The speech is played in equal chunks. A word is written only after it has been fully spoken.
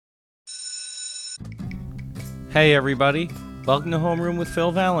Hey everybody, welcome to Homeroom with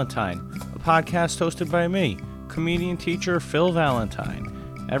Phil Valentine, a podcast hosted by me, comedian teacher Phil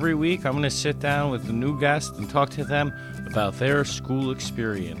Valentine. Every week I'm going to sit down with a new guest and talk to them about their school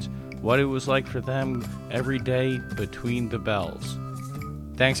experience, what it was like for them every day between the bells.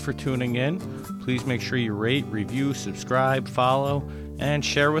 Thanks for tuning in. Please make sure you rate, review, subscribe, follow, and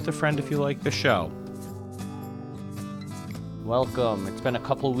share with a friend if you like the show. Welcome. It's been a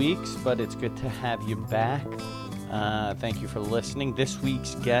couple weeks, but it's good to have you back. Thank you for listening. This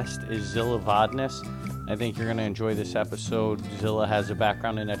week's guest is Zilla Vodness. I think you're going to enjoy this episode. Zilla has a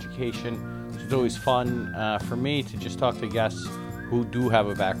background in education. It's always fun for me to just talk to guests who do have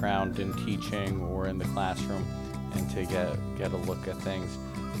a background in teaching or in the classroom and to get a look at things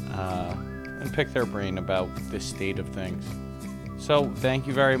and pick their brain about the state of things. So thank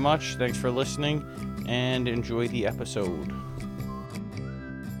you very much. Thanks for listening and enjoy the episode.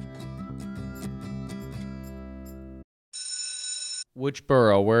 Which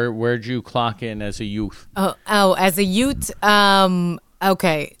borough? Where'd you clock in as a youth? Oh, as a youth.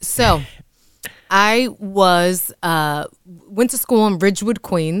 Okay, so I went to school in Ridgewood,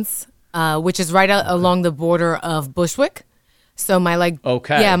 Queens, which is right along the border of Bushwick. So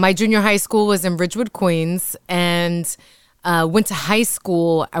my junior high school was in Ridgewood, Queens, and went to high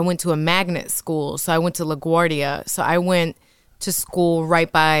school. I went to a magnet school, so I went to LaGuardia. So I went to school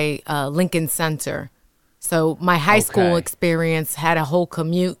right by Lincoln Center. So my high school experience had a whole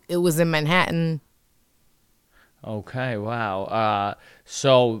commute. It was in Manhattan. Okay, wow.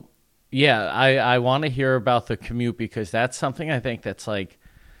 I want to hear about the commute because that's something I think that's like,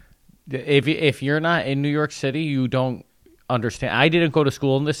 if you're not in New York City, you don't understand. I didn't go to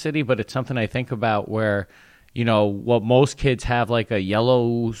school in the city, but it's something I think about where, you know, what most kids have like a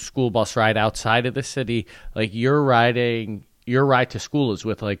yellow school bus ride outside of the city, like your ride to school is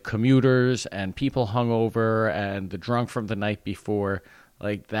with like commuters and people hungover and the drunk from the night before.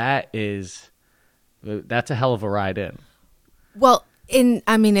 Like that's a hell of a ride in. Well,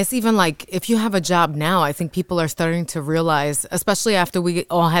 it's even like if you have a job now, I think people are starting to realize, especially after we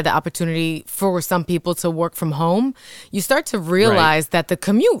all had the opportunity for some people to work from home, you start to realize that the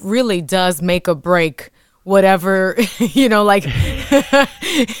commute really does make or break whatever, like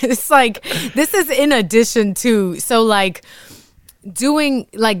it's like this is in addition to, so like doing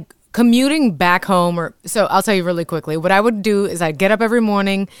like commuting back home so I'll tell you really quickly. What I would do is I'd get up every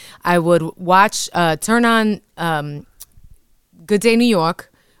morning, I would watch, turn on Good Day New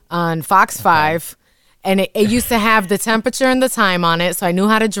York on Fox 5, and it used to have the temperature and the time on it, so I knew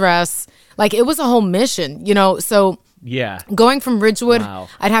how to dress. Like it was a whole mission, so yeah. Going from Ridgewood,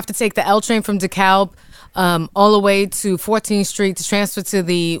 I'd have to take the L train from DeKalb all the way to 14th Street to transfer to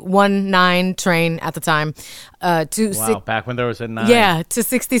the 1-9 train at the time. Back when there was a 9. Yeah, to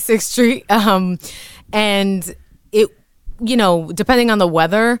 66th Street. And it, depending on the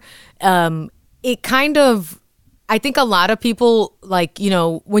weather, it kind of, I think a lot of people, like,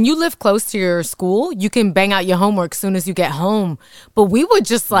 when you live close to your school, you can bang out your homework as soon as you get home. But we were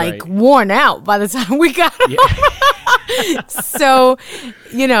just worn out by the time we got home. So,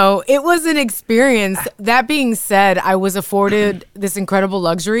 it was an experience. That being said, I was afforded this incredible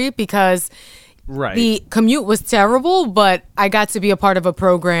luxury because the commute was terrible, but I got to be a part of a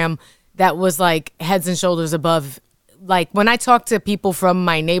program that was like heads and shoulders above. Like when I talked to people from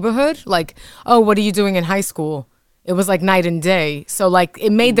my neighborhood, like, oh, what are you doing in high school? It was like night and day. So like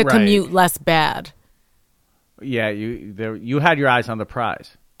it made the commute less bad. Yeah, you had your eyes on the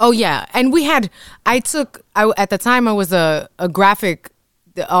prize. Oh yeah. And at the time I was a graphic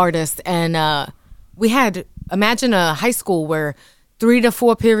artist, and we had, imagine a high school where 3 to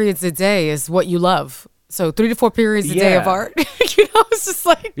 4 periods a day is what you love. So 3 to 4 periods a day of art. It's just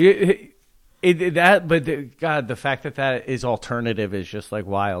like the fact that is alternative is just like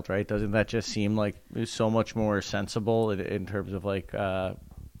wild, right? Doesn't that just seem like so much more sensible in terms of like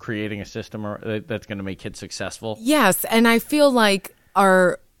creating a system that's going to make kids successful? Yes, and I feel like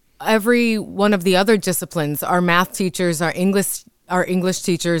every one of the other disciplines, our math teachers, our English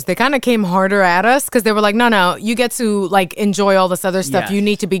teachers, they kind of came harder at us because they were like, no, you get to like enjoy all this other stuff. Yes. You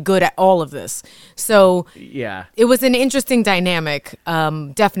need to be good at all of this. So yeah, it was an interesting dynamic,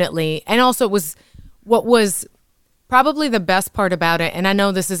 definitely. And also what was probably the best part about it, and I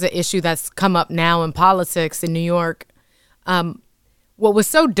know this is an issue that's come up now in politics in New York. What was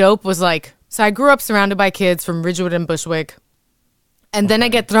so dope was like, so I grew up surrounded by kids from Ridgewood and Bushwick. And then I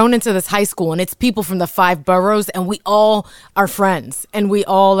get thrown into this high school, and it's people from the 5 boroughs, and we all are friends, and we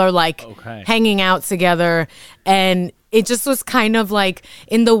all are like hanging out together. And it just was kind of like,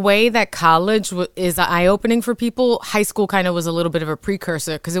 in the way that college is eye-opening for people, high school kind of was a little bit of a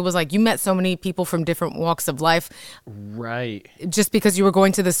precursor, because it was like you met so many people from different walks of life. Right. Just because you were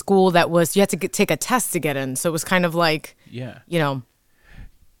going to the school that was, you had to take a test to get in. So it was kind of like,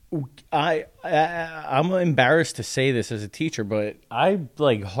 I'm embarrassed to say this as a teacher, but I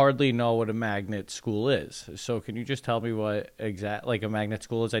like hardly know what a magnet school is. So can you just tell me what like a magnet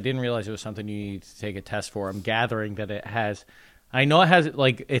school is? I didn't realize it was something you need to take a test for. I'm gathering that it has. I know it has,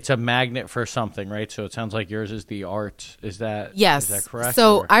 like, it's a magnet for something, right? So it sounds like yours is the art. Is that yes? Is that correct?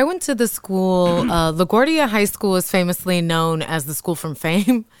 So I went to the school. LaGuardia High School is famously known as the school from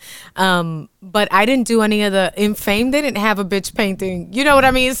Fame, but I didn't do any of the in Fame. They didn't have a bitch painting. You know what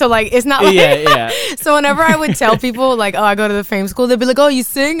I mean? So like, it's not like yeah. So whenever I would tell people like, oh, I go to the Fame school, they'd be like, oh, you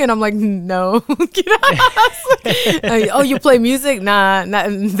sing, and I'm like, no. Like, oh, you play music? Nah, not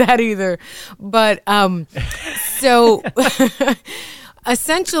that either. But so.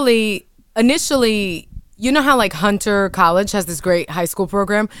 Essentially, initially, you know how like Hunter College has this great high school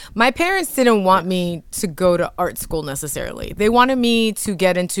program? My parents didn't want me to go to art school necessarily. They wanted me to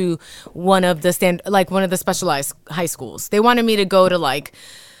get into one of the specialized high schools. They wanted me to go to like,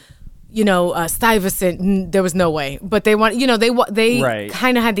 Stuyvesant. There was no way, but they want, they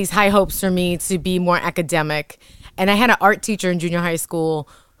kind of had these high hopes for me to be more academic. And I had an art teacher in junior high school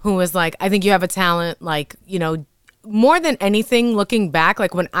who was like, I think you have a talent, like, more than anything, looking back,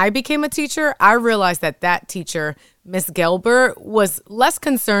 like when I became a teacher, I realized that teacher, Miss Gelber, was less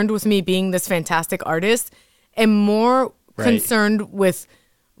concerned with me being this fantastic artist and more concerned with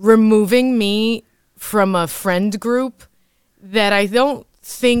removing me from a friend group that I don't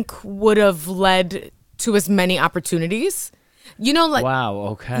think would have led to as many opportunities. Wow,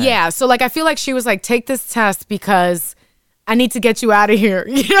 okay. Yeah, so like I feel like she was like, take this test because I need to get you out of here.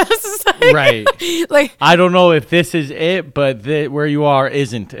 Right. Like, I don't know if this is it, but where you are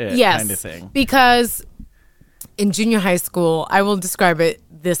isn't it, kind of thing. Because in junior high school, I will describe it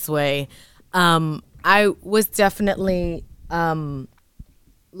this way. I was definitely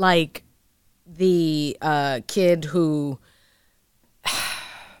like the kid who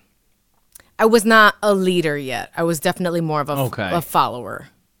I was not a leader yet. I was definitely more of a follower.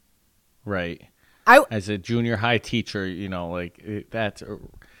 Right. As a junior high teacher,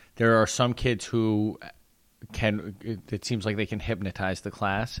 there are some kids who it seems like they can hypnotize the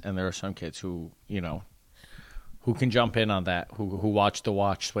class, and there are some kids who can jump in on that, who watch the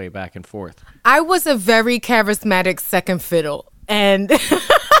watch sway back and forth. I was a very charismatic second fiddle, and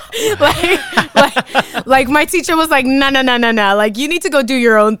like my teacher was like, no, like you need to go do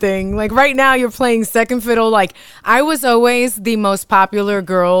your own thing. Like right now you're playing second fiddle. Like I was always the most popular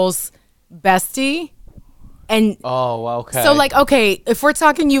girl's bestie. And okay. So like, okay, if we're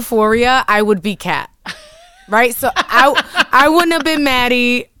talking Euphoria, I would be Kat, right? So I wouldn't have been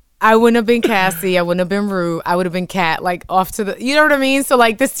Maddie. I wouldn't have been Cassie. I wouldn't have been Rue. I would have been Kat, like off to the, you know what I mean? So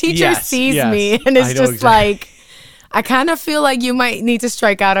like this teacher sees me and it's just like, I kind of feel like you might need to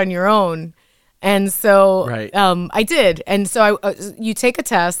strike out on your own. And so I did. And so you take a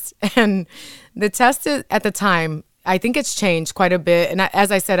test, and the test at the time, I think it's changed quite a bit. And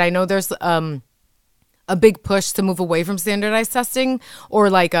as I said, I know there's a big push to move away from standardized testing or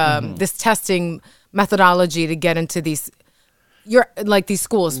like this testing methodology to get into these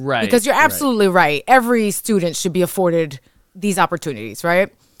schools. Right. Because you're absolutely right. Every student should be afforded these opportunities,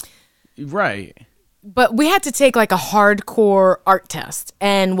 right? Right. But we had to take like a hardcore art test.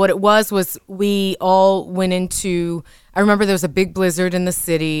 And what it was we all went into, I remember there was a big blizzard in the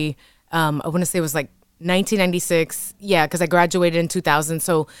city. I want to say it was like 1996. Yeah, because I graduated in 2000.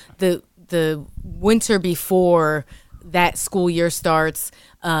 So the winter before that school year starts,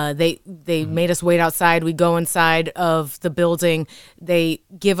 they made us wait outside. We go inside of the building. They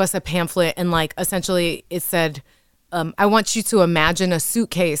give us a pamphlet, and like essentially it said, I want you to imagine a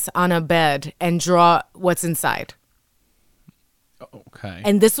suitcase on a bed and draw what's inside. Okay.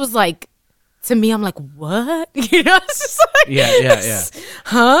 And this was like, to me, I'm like, what? You know, it's just like, yeah.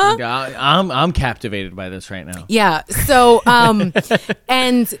 Huh? I'm captivated by this right now. Yeah. So,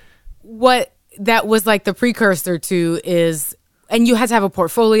 and what that was like the precursor to is, and you had to have a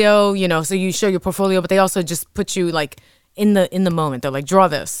portfolio, so you show your portfolio, but they also just put you like in the moment. They're like, draw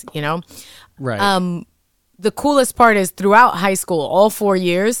this, Right. The coolest part is throughout high school, all 4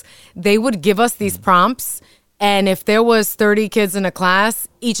 years, they would give us these prompts. And if there was 30 kids in a class,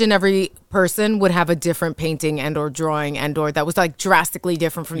 each and every person would have a different painting and or drawing and or that was like drastically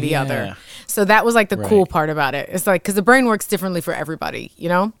different from the other. So that was like the cool part about it. It's like, because the brain works differently for everybody,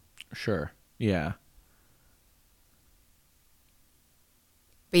 Sure. Yeah.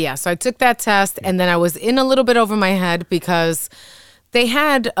 But yeah, so I took that test, and then I was in a little bit over my head because they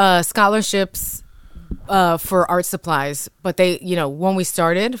had scholarships for art supplies. But they, when we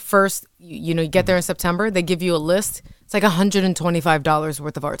started, first, you get there in September, they give you a list. It's like $125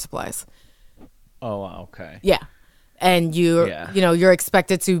 worth of art supplies. Oh, wow, okay. Yeah. And you're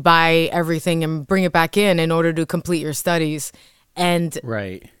expected to buy everything and bring it back in order to complete your studies. And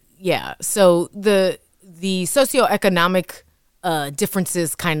right. Yeah. So the socioeconomic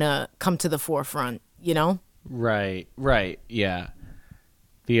differences kind of come to the forefront, Right. Yeah.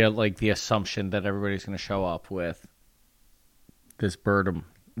 The assumption that everybody's going to show up with this burden,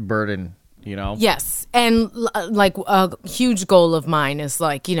 Yes. And like a huge goal of mine is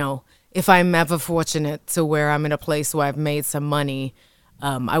like, if I'm ever fortunate to where I'm in a place where I've made some money,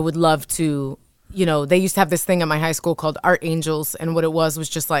 I would love to, they used to have this thing at my high school called Art Angels. And what it was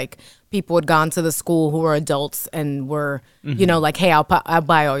just like people had gone to the school who were adults and were, like, hey, I'll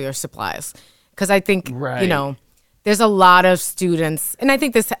buy all your supplies. Because I think, there's a lot of students, and I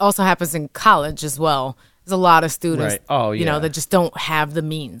think this also happens in college as well. There's a lot of students, that just don't have the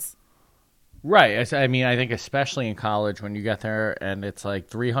means. Right. I mean, I think especially in college when you get there and it's like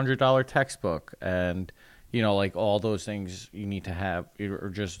 $300 textbook and, like all those things you need to have or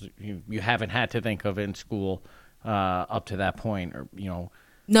just you haven't had to think of in school up to that point or,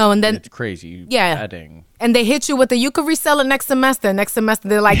 No, and then it's crazy. Yeah. Adding. And they hit you with you could resell it next semester. Next semester,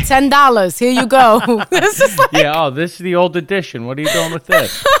 they're like $10. Here you go. It's just like, yeah. Oh, this is the old edition. What are you doing with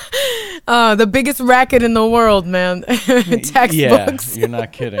this? The biggest racket in the world, man. Textbooks. Yeah, you're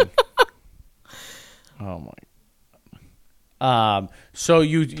not kidding. Oh my. So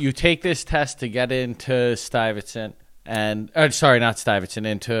you take this test to get into Stuyvesant and sorry, not Stuyvesant,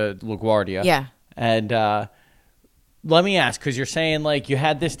 into LaGuardia. Yeah. And let me ask, because you're saying like you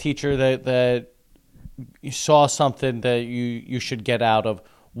had this teacher that you saw something that you should get out of.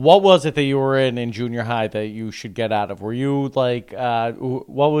 What was it that you were in junior high that you should get out of? Were you like,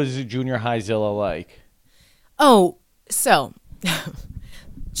 what was junior high Zilla like? Oh, so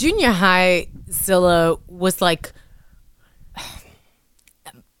junior high Zilla was like,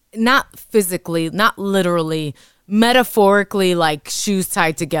 not physically, not literally, metaphorically, like shoes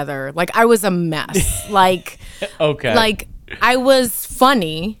tied together. Like I was a mess. Like, okay. Like I was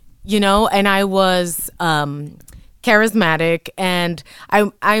funny, and I was charismatic, and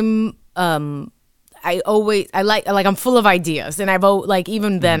I'm full of ideas, and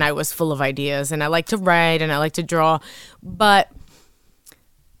even then I was full of ideas, and I like to write and I like to draw, but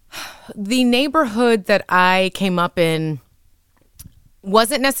the neighborhood that I came up in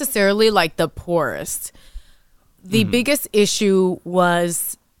wasn't necessarily like the poorest. The biggest issue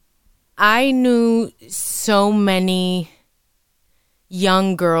was I knew so many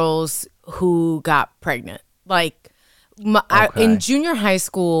young girls who got pregnant. Like in junior high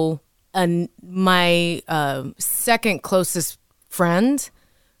school, my second closest friend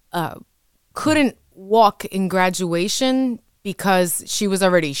couldn't walk in graduation because she was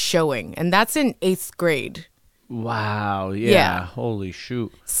already showing, and that's in 8th grade. Wow. Yeah. Holy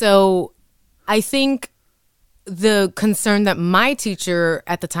shoot. So I think the concern that my teacher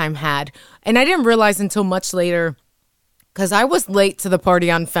at the time had, and I didn't realize until much later, because I was late to the party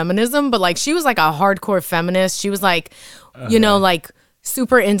on feminism, but like she was like a hardcore feminist. She was like, like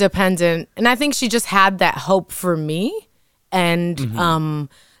super independent. And I think she just had that hope for me and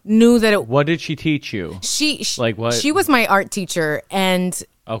knew that it... What did she teach you? She like what? She was my art teacher. And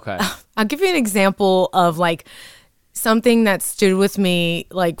okay, I'll give you an example of like something that stood with me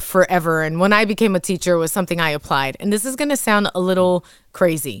like forever. And when I became a teacher, it was something I applied. And this is going to sound a little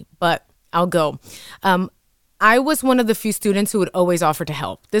crazy, but I'll go. I was one of the few students who would always offer to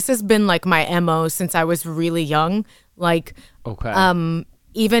help. This has been like my MO since I was really young. Like,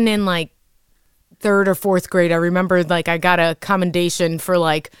 even in like 3rd or 4th grade, I remember like I got a commendation for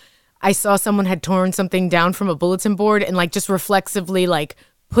like, I saw someone had torn something down from a bulletin board and like just reflexively like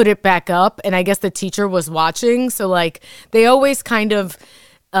put it back up. And I guess the teacher was watching. So like they always kind of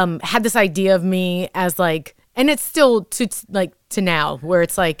had this idea of me as like, and it's still to now where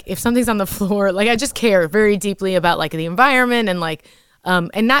it's like, if something's on the floor, like I just care very deeply about like the environment and like,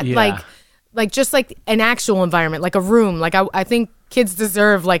 and not like just like an actual environment, like a room. Like I think kids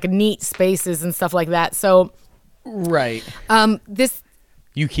deserve like neat spaces and stuff like that. So, right.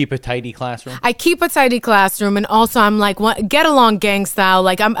 You keep a tidy classroom? I keep a tidy classroom. And also I'm like, get along gang style.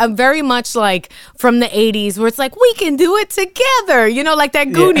 Like I'm very much like from the 80s where it's like, we can do it together, like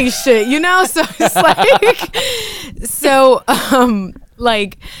that Goonies shit, So it's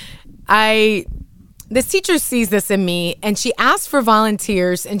like, this teacher sees this in me and she asked for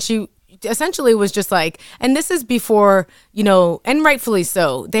volunteers and she essentially was just like, and this is before, you know, and rightfully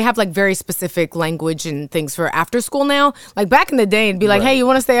so, they have like very specific language and things for after school now. Like back in the day, and be like, hey, you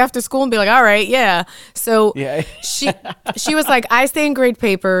want to stay after school? And be like, all right, yeah. So she was like, I stay in grade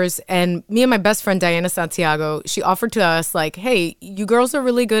papers, and me and my best friend Diana Santiago, she offered to us like, hey, you girls are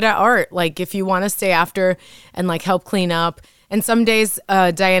really good at art. Like if you want to stay after and like help clean up. And some days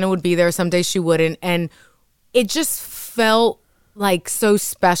Diana would be there, some days she wouldn't. And it just felt like so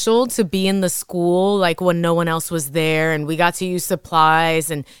special to be in the school, like when no one else was there, and we got to use supplies,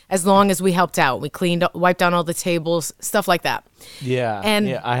 and as long as we helped out, we wiped down all the tables, stuff like that.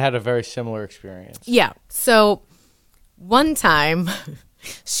 And I had a very similar experience. So one time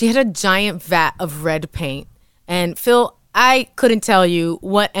she had a giant vat of red paint, and Phil, I couldn't tell you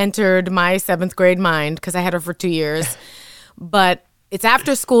what entered my 7th grade mind because I had her for 2 years, but it's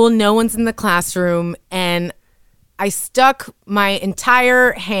after school, no one's in the classroom, and I stuck my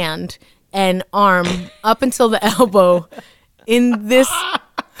entire hand and arm up until the elbow in this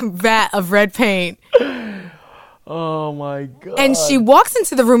vat of red paint. Oh my God. And she walks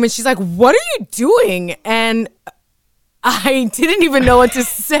into the room and she's like, what are you doing? And I didn't even know what to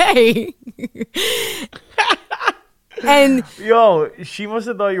say. And she must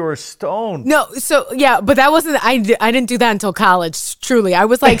have thought you were stoned. No, so yeah, but that wasn't. I didn't do that until college. Truly, I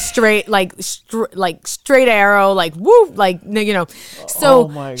was like straight, like straight arrow, like woo, like you know.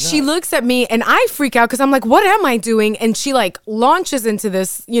 So she looks at me and I freak out because I'm like, what am I doing? And she like launches into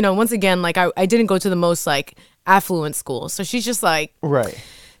this. You know, once again, like I didn't go to the most like affluent school, so she's just like,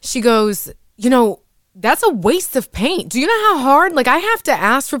 She goes, you know, that's a waste of paint. Do you know how hard? Like, I have to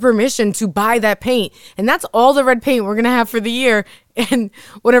ask for permission to buy that paint. And that's all the red paint we're going to have for the year and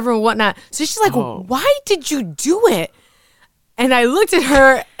whatever and whatnot. So she's like, why did you do it? And I looked at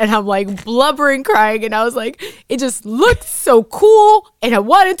her and I'm like blubbering, crying. And I was like, it just looked so cool. And I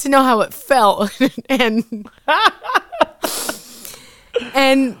wanted to know how it felt.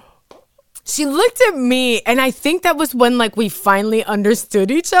 and she looked at me. And I think that was when like we finally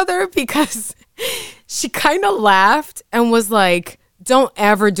understood each other, because she kind of laughed and was like, don't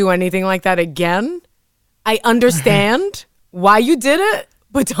ever do anything like that again. I understand why you did it,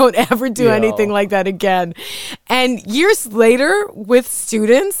 but don't ever do anything like that again. And years later with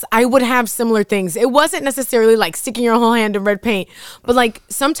students, I would have similar things. It wasn't necessarily like sticking your whole hand in red paint, but like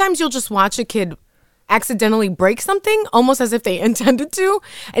sometimes you'll just watch a kid accidentally break something almost as if they intended to,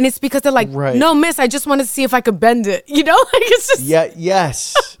 and it's because they're like, no, miss, I just want to see if I could bend it, you know? Like it's just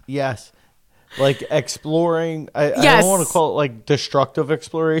yes. Like exploring, I don't want to call it like destructive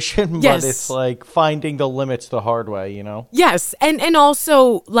exploration, but it's like finding the limits the hard way, you know? Yes, and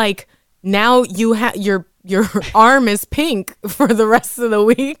also like now you have your arm is pink for the rest of the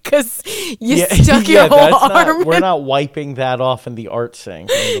week because you stuck your whole arm. We're not wiping that off in the art sink,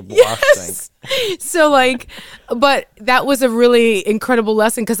 in the wash sink. So like, but that was a really incredible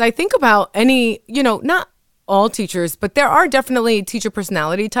lesson, because I think about any, you know, not all teachers, but there are definitely teacher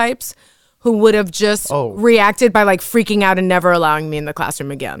personality types who would have just reacted by like freaking out and never allowing me in the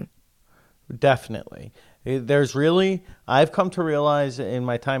classroom again. Definitely. I've come to realize in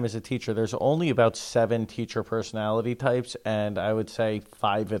my time as a teacher, there's only about 7 teacher personality types, and I would say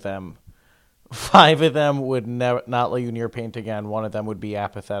 5 of them would not let you near paint again. One of them would be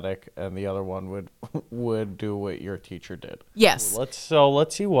apathetic, and the other one would do what your teacher did. Yes. Let's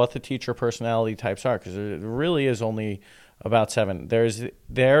see what the teacher personality types are, because there really is only about 7. There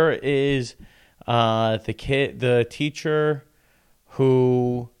is the teacher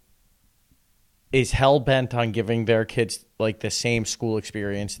who is hell bent on giving their kids like the same school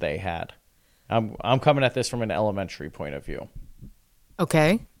experience they had. I'm coming at this from an elementary point of view.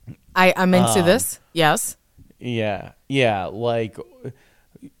 Okay, I'm into this. Yes. Yeah. Like,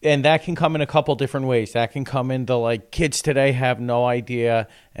 and that can come in a couple different ways. That can come in the like kids today have no idea,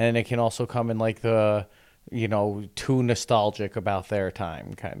 and it can also come in like the, you know, too nostalgic about their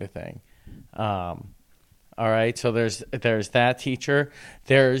time kind of thing. All right, so there's that teacher.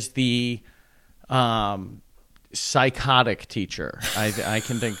 There's the psychotic teacher. I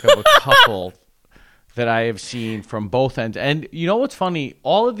can think of a couple that I have seen from both ends. And you know what's funny?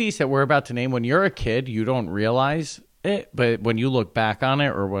 All of these that we're about to name, when you're a kid, you don't realize it, but when you look back on it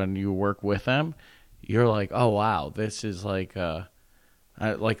or when you work with them, you're like, oh wow, this is like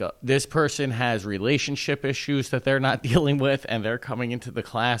this person has relationship issues that they're not dealing with, and they're coming into the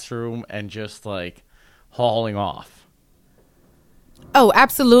classroom and just like hauling off. Oh,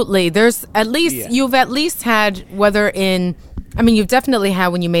 absolutely. There's at least, you've at least had, you've definitely had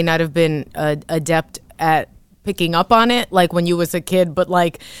when you may not have been adept at picking up on it like when you was a kid, but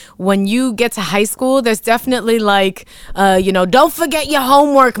like when you get to high school, there's definitely like don't forget your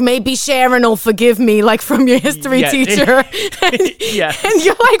homework, maybe Sharon will forgive me, like from your history teacher. And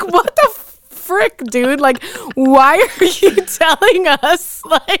you're like, what the frick, dude? Like, why are you telling us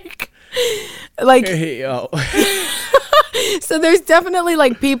like hey, yo. So there's definitely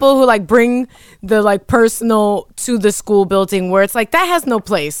like people who like bring the like personal to the school building where it's like that has no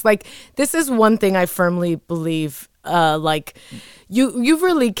place. Like this is one thing I firmly believe. Like you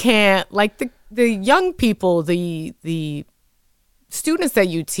really can't, like the young people, the students that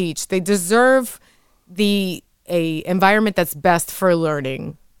you teach, they deserve a environment that's best for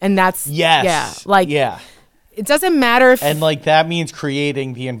learning, and that's it doesn't matter if... And, like, that means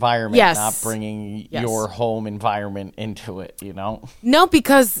creating the environment, not bringing your home environment into it, you know? No,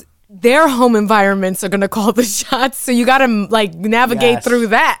 because their home environments are going to call the shots, so you got to, like, navigate through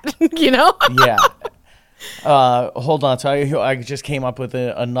that, you know? Yeah. Hold on. So I just came up with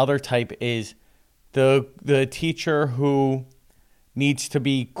another type is the teacher who needs to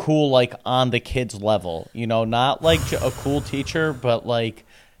be cool, like, on the kid's level, you know? Not, like, a cool teacher, but, like...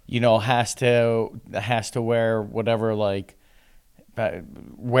 has to wear whatever, like,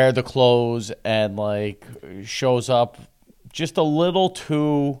 wear the clothes and, like, shows up just a little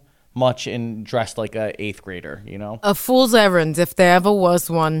too much and dressed like a 8th grader, you know? A fool's errand, if there ever was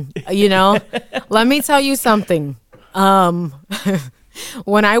one, you know? Let me tell you something. When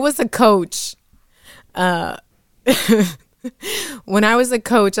I was a coach, I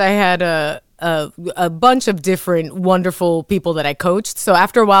had a bunch of different wonderful people that I coached. So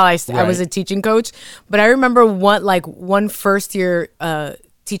after a while, I was a teaching coach. But I remember one first year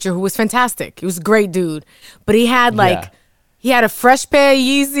teacher who was fantastic. He was a great dude. But he had he had a fresh pair of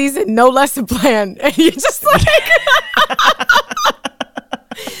Yeezys and no lesson plan. And you're just like...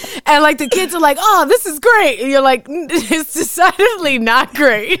 And like the kids are like, oh, this is great. And you're like, it's decidedly not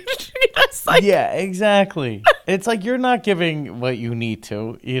great. It's like, yeah, exactly. It's like you're not giving what you need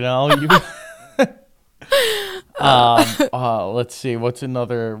to, you know? Let's see. What's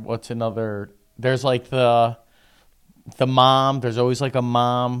another? There's like the mom. There's always like a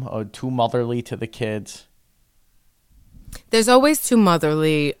mom, too motherly to the kids. There's always too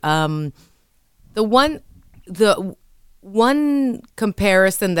motherly. The one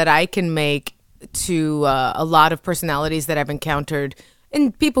comparison that I can make to a lot of personalities that I've encountered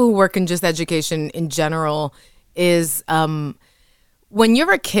and people who work in just education in general is when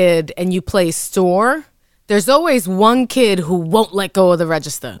you're a kid and you play store, there's always one kid who won't let go of the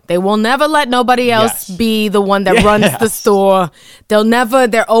register. They will never let nobody else be the one that runs the store.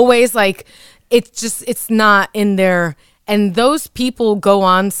 They're always like, it's not in their... And those people go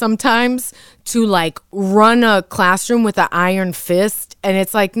on sometimes to like run a classroom with an iron fist. And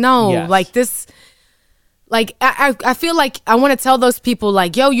it's like, no, like this, like, I feel like I want to tell those people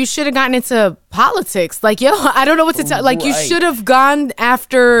like, yo, you should have gotten into politics. Like, yo, I don't know what to tell. Like, you should have gone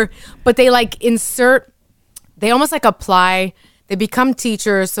after, but they like they almost like apply, they become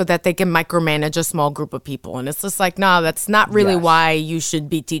teachers so that they can micromanage a small group of people. And it's just like, no, that's not really why you should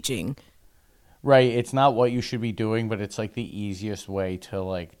be teaching. Right. It's not what you should be doing, but it's like the easiest way to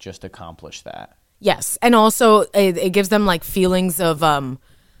like just accomplish that. Yes. And also it gives them like feelings of,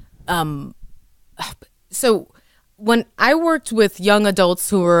 so when I worked with young adults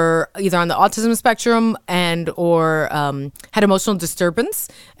who were either on the autism spectrum or had emotional disturbance,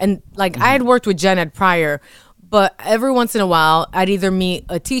 and like I had worked with Gen Ed prior, but every once in a while, I'd either meet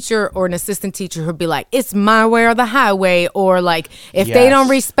a teacher or an assistant teacher who'd be like, it's my way or the highway. Or like, if they don't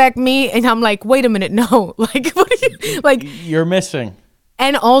respect me, and I'm like, wait a minute, no. Like, what are you, like, you're missing.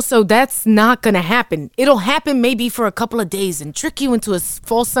 And also, that's not going to happen. It'll happen maybe for a couple of days and trick you into a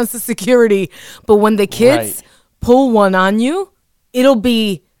false sense of security. But when the kids pull one on you, it'll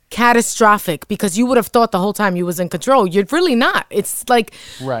be catastrophic because you would have thought the whole time you was in control. You're really not. It's like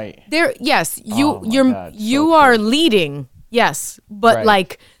there. Yes, you are leading. Yes, but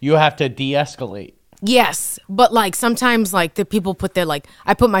like you have to de-escalate. Yes, but like sometimes like the people put their like,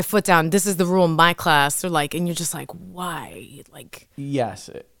 I put my foot down. This is the rule in my class. Or like, and you're just like, why? Like yes,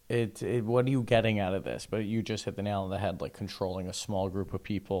 what are you getting out of this? But you just hit the nail on the head. Like controlling a small group of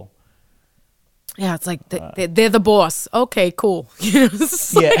people. Yeah, it's like they're the boss. Okay, cool.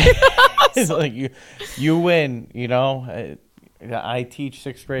 It's like you win. You know, I teach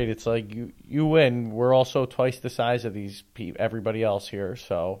 6th grade. It's like you win. We're also twice the size of everybody else here.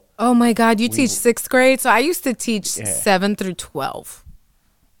 So. Oh my God, you teach 6th grade? So I used to teach 7 through 12.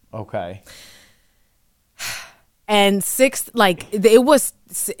 Okay. And 6th, like it was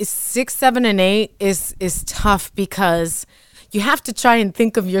 6, 7, and 8 is tough because you have to try and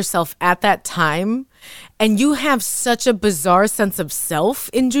think of yourself at that time And you have such a bizarre sense of self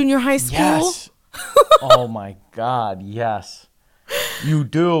in junior high school. Yes. Oh my God, yes. You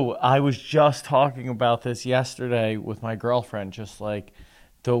do. I was just talking about this yesterday with my girlfriend, just like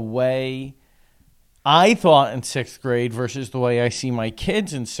the way I thought in 6th grade versus the way I see my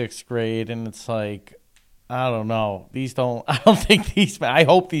kids in 6th grade. And it's like, I don't know. I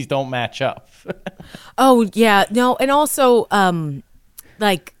hope these don't match up. Oh, yeah. No, and also,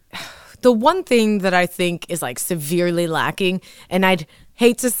 like, the one thing that I think is, like, severely lacking, and I'd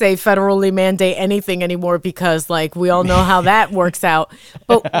hate to say federally mandate anything anymore because, like, we all know how that works out.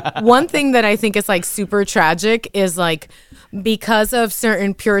 But one thing that I think is, like, super tragic is, like, because of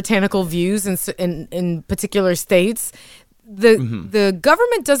certain puritanical views in particular states, the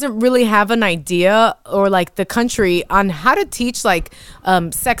government doesn't really have an idea, or like the country, on how to teach like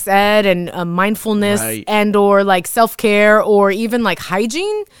sex ed and mindfulness and or like self-care or even like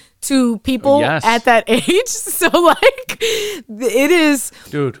hygiene to people at that age. So like it is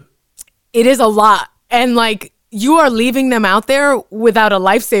a lot. And like you are leaving them out there without a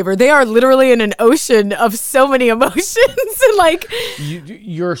lifesaver. They are literally in an ocean of so many emotions. And like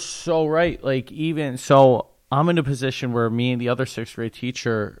you're so right. Like even so, I'm in a position where me and the other 6th grade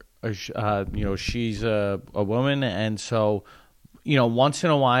teacher, she's a woman. And so, once in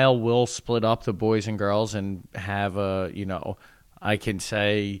a while we'll split up the boys and girls and have I can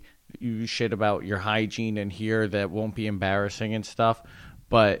say shit about your hygiene in here that won't be embarrassing and stuff.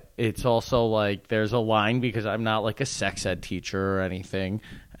 But it's also like there's a line because I'm not like a sex ed teacher or anything.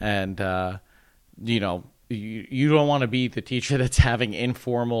 And, you don't want to be the teacher that's having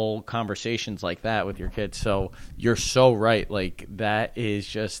informal conversations like that with your kids. So you're so right. Like that is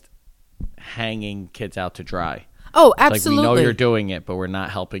just hanging kids out to dry. Oh, absolutely. Like we know you're doing it, but we're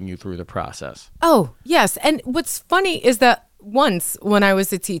not helping you through the process. Oh, yes. And what's funny is that once when I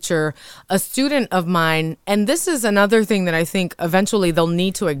was a teacher, a student of mine, and this is another thing that I think eventually they'll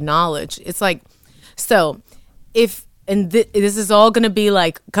need to acknowledge. It's like, so if, and this is all going to be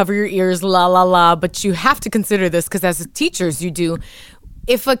like, cover your ears, la, la, la. But you have to consider this because as teachers, you do.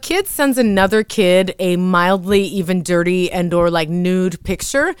 If a kid sends another kid a mildly even dirty and or like nude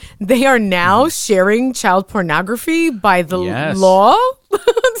picture, they are now sharing child pornography by the law.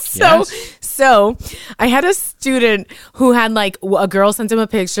 So I had a student who had like a girl sent him a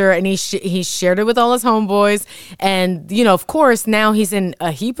picture and he shared it with all his homeboys. And, of course, now he's in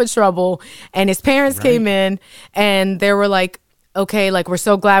a heap of trouble. And his parents came in and they were like, okay, like, we're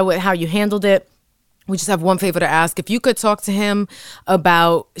so glad with how you handled it. We just have one favor to ask. If you could talk to him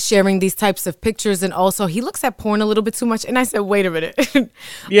about sharing these types of pictures. And also, he looks at porn a little bit too much. And I said, wait a minute.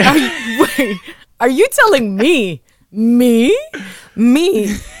 Are you telling me? Me?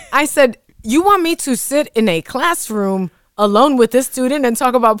 I said, you want me to sit in a classroom alone with this student and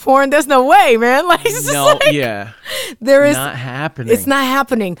talk about porn? There's no way, man. Like, there is not happening. It's not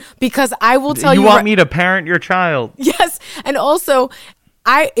happening because I will tell you. You want me to parent your child? Yes, and also,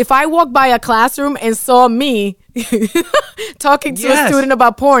 if I walk by a classroom and saw me talking to a student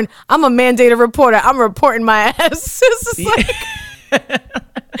about porn, I'm a mandated reporter. I'm reporting my ass. It's just like.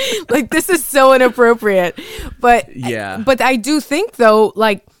 Like this is so inappropriate, but I do think though,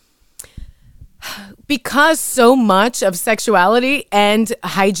 like, because so much of sexuality and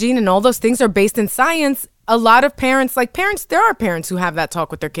hygiene and all those things are based in science, a lot of parents, there are parents who have that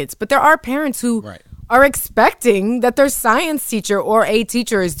talk with their kids, but there are parents who are expecting that their science teacher or a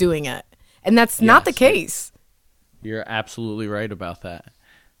teacher is doing it, and that's not the case. You're absolutely right about that.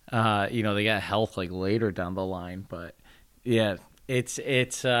 They got health like later down the line, but yeah. It's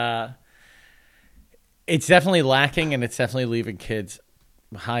definitely lacking, and it's definitely leaving kids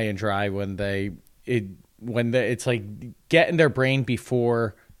high and dry when it's like get in their brain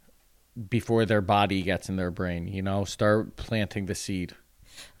before their body gets in their brain. Start planting the seed.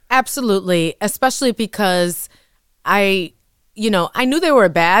 Absolutely, especially because I knew they were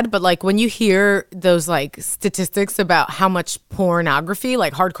bad, but like when you hear those like statistics about how much pornography,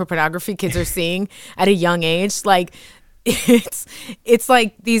 like hardcore pornography, kids are seeing at a young age, like. It's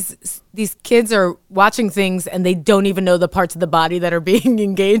like these kids are watching things and they don't even know the parts of the body that are being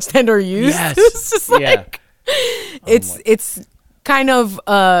engaged and are used. Yes. It's just like it's kind of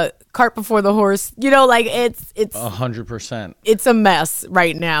cart before the horse. Like it's 100%. It's a mess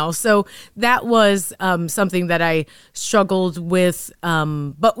right now. So that was something that I struggled with.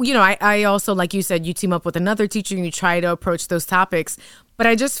 But I also, like you said, you team up with another teacher and you try to approach those topics. But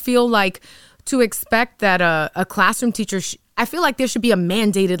I just feel like to expect that a classroom teacher, I feel like there should be a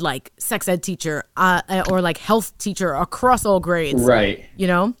mandated like sex ed teacher or like health teacher across all grades. Right.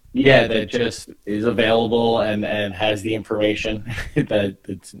 Yeah, that just is available and has the information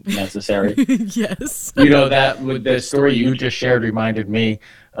that's necessary. Yes. You know, that with the story you just shared reminded me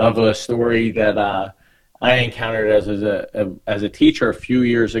of a story that I encountered as a teacher a few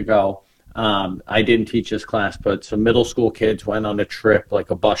years ago. I didn't teach this class, but some middle school kids went on a trip,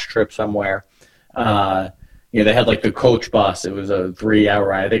 like a bus trip somewhere. They had like the coach bus. It was a 3-hour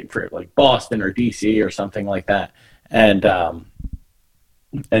ride, I think, for like Boston or DC or something like that. And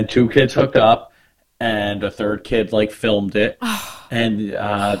 2 kids hooked up, and a third kid like filmed it. And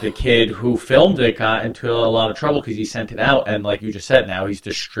the kid who filmed it got into a lot of trouble because he sent it out, and like you just said, now he's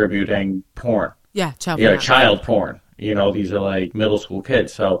distributing porn. Yeah, child porn. These are like middle school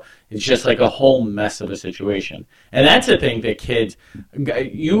kids, so it's just like a whole mess of a situation. And that's the thing that kids,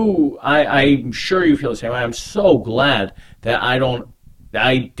 I'm sure you feel the same way. I'm so glad that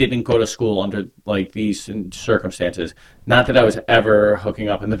I didn't go to school under like these circumstances. Not that I was ever hooking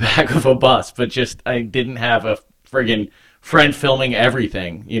up in the back of a bus, but just I didn't have a friggin' friend filming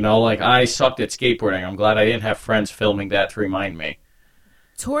everything. Like I sucked at skateboarding. I'm glad I didn't have friends filming that to remind me.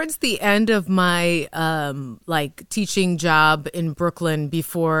 Towards the end of my teaching job in Brooklyn,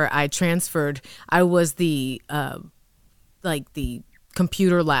 before I transferred, I was the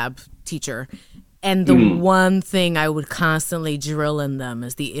computer lab teacher. And the one thing I would constantly drill in them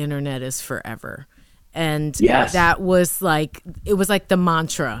is the internet is forever. And that was it was like the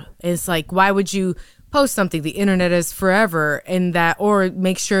mantra. It's like, why would you post something? The internet is forever, and that, or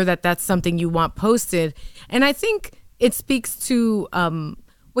make sure that that's something you want posted. And I think it speaks to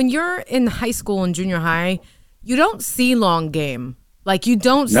when you're in high school and junior high, you don't see long game. Like you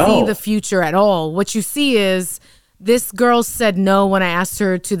don't see the future at all. What you see is, this girl said no when I asked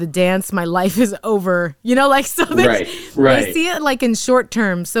her to the dance. My life is over. So they see it like in short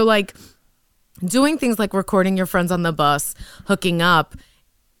term. So like doing things like recording your friends on the bus, hooking up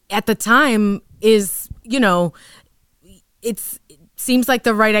at the time is, it seems like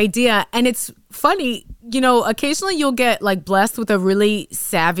the right idea. And it's funny, occasionally you'll get like blessed with a really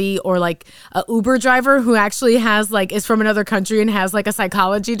savvy or like a Uber driver who actually has is from another country and has like a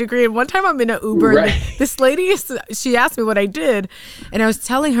psychology degree. And one time I'm in an Uber, and this lady, she asked me what I did. And I was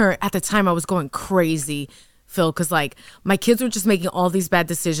telling her at the time I was going crazy, Phil, because like my kids were just making all these bad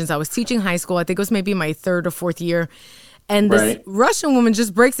decisions. I was teaching high school. I think it was maybe my 3rd or 4th year. And this Russian woman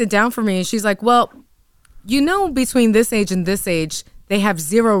just breaks it down for me. And she's like, well, between this age and this age, they have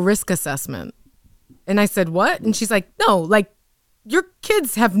 0 risk assessment. And I said, what? And she's like, no, like your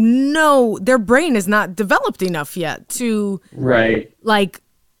kids have their brain is not developed enough yet to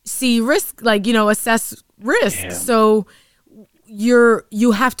see risk, assess risk. Damn. So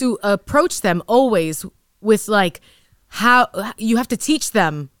you have to approach them always with how you have to teach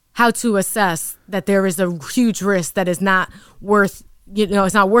them how to assess that there is a huge risk that is not worth,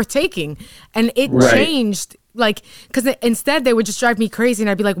 it's not worth taking. And it changed. Because instead they would just drive me crazy, and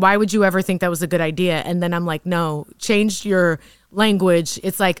I'd be like, why would you ever think that was a good idea? And then I'm like, no, change your language.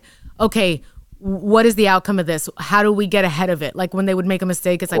 It's like, okay, what is the outcome of this? How do we get ahead of it? Like when they would make a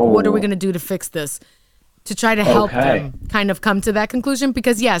mistake, it's like, what are we going to do to fix this? To try to help them kind of come to that conclusion.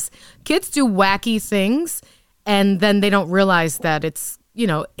 Because yes, kids do wacky things, and then they don't realize that it's,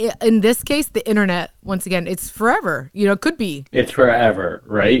 in this case, the internet, once again, it's forever. Could be. It's forever,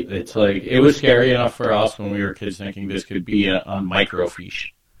 right? It's like, it was scary enough for us when we were kids thinking this could be a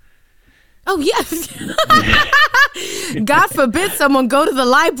microfiche. Oh, yes. God forbid someone go to the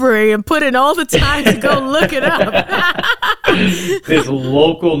library and put in all the time to go look it up. This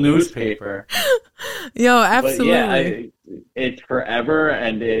local newspaper. Yo, absolutely. But yeah, it's forever,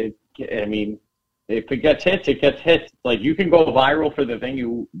 and if it gets hits, it gets hits. Like you can go viral for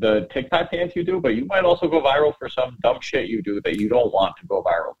the TikTok dance you do, but you might also go viral for some dumb shit you do that you don't want to go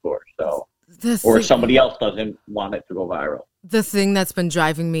viral for. So, or somebody else doesn't want it to go viral. The thing that's been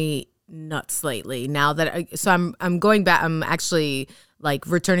driving me nuts lately, now that I'm going back, I'm actually like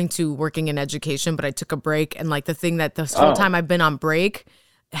returning to working in education, but I took a break, and like the thing that this whole time I've been on break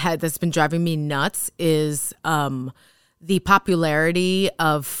that's been driving me nuts is the popularity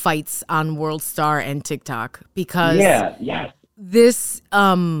of fights on World Star and TikTok, because this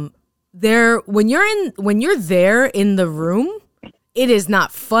when you're there in the room, it is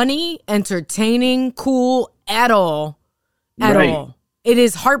not funny, entertaining, cool at all. At all. It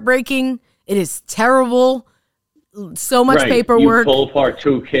is heartbreaking. It is terrible. So much paperwork. You pull apart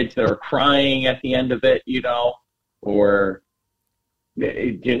 2 kids that are crying at the end of it, or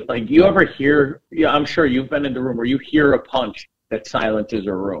like you ever hear, I'm sure you've been in the room where you hear a punch that silences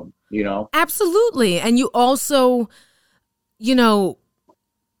a room, Absolutely. And you also,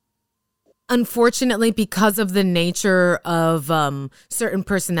 unfortunately, because of the nature of certain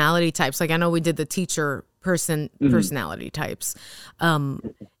personality types, like I know we did the teacher personality types.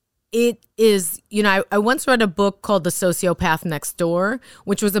 It is, I once read a book called The Sociopath Next Door,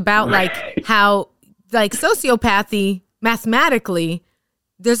 which was about like how like sociopathy mathematically,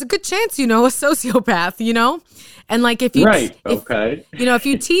 there's a good chance, a sociopath, and like if you, if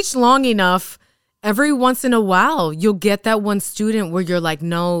you teach long enough, every once in a while, you'll get that one student where you're like,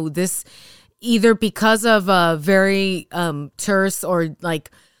 no, this either because of a very terse or like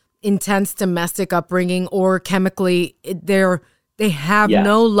intense domestic upbringing or chemically, they have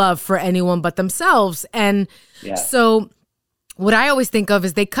no love for anyone but themselves. And so what I always think of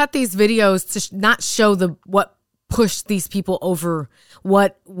is they cut these videos to not show what pushed these people over,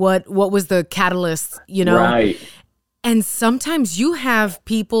 what was the catalyst, Right. And sometimes you have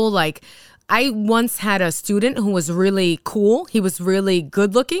people like, I once had a student who was really cool. He was really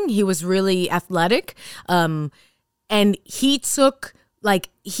good looking. He was really athletic. And he took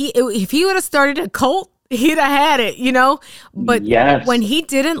if he would have started a cult, he'd have had it, But when he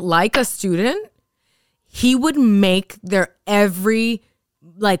didn't like a student, he would make their every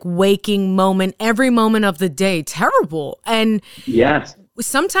waking moment, every moment of the day terrible. And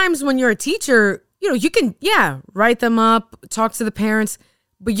sometimes when you're a teacher, you can, write them up, talk to the parents,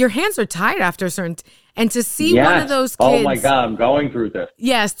 but your hands are tied after a certain and to see one of those kids. Oh my God, I'm going through this.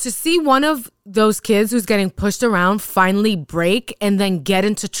 Yes, to see one of those kids who's getting pushed around finally break and then get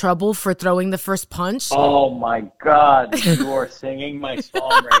into trouble for throwing the first punch. Oh my God, you are singing my song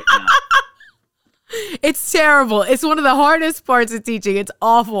right now. It's terrible. It's one of the hardest parts of teaching. It's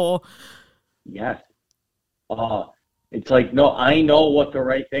awful. Yes. It's like, no, I know what the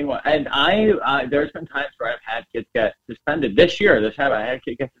right thing was. And there's been times where I've had kids get suspended. This year, I had a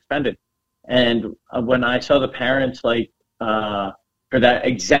kid get suspended. And when I saw the parents, for that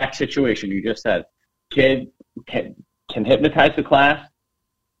exact situation you just said, kid can hypnotize the class,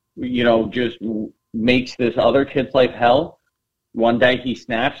 just makes this other kid's life hell. One day he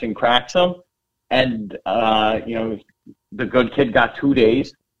snaps and cracks them. And, the good kid got 2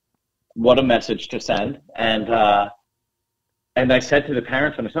 days. What a message to send. And I said to the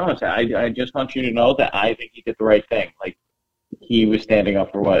parents when I saw him, I just want you to know that I think he did the right thing. Like, he was standing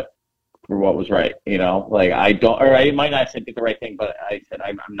up for what was right, I might not have said did the right thing, but I said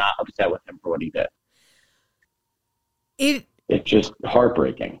I'm not upset with him for what he did. It's just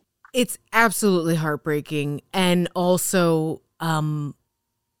heartbreaking. It's absolutely heartbreaking. And also,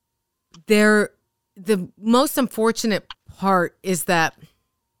 the most unfortunate part is that,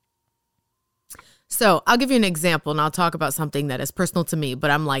 so I'll give you an example and I'll talk about something that is personal to me,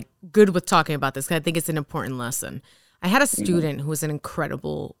 but I'm good with talking about this because I think it's an important lesson. I had a student who was an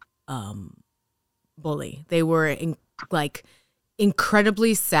incredible bully. They were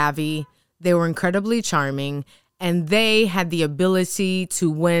incredibly savvy. They were incredibly charming, and they had the ability to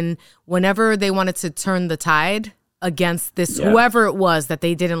win whenever they wanted to turn the tide against this whoever it was that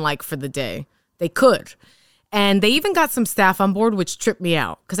they didn't like for the day. They could. And they even got some staff on board, which tripped me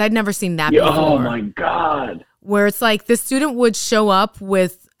out because I'd never seen that before. Oh, my God. Where it's like the student would show up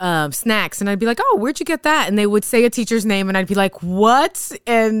with snacks and I'd be like, oh, where'd you get that? And they would say a teacher's name and I'd be like, what?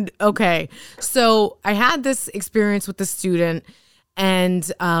 And okay. So I had this experience with the student and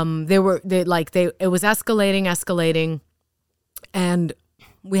it was escalating. And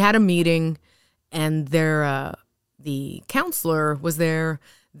we had a meeting and the counselor was there.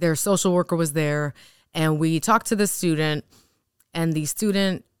 Their social worker was there. And we talked to the student, and the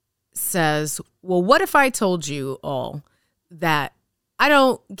student says, well, what if I told you all that I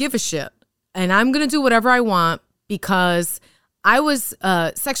don't give a shit and I'm going to do whatever I want because I was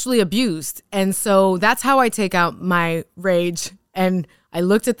sexually abused. And so that's how I take out my rage. And I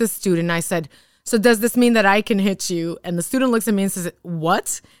looked at the student and I said, so does this mean that I can hit you? And the student looks at me and says,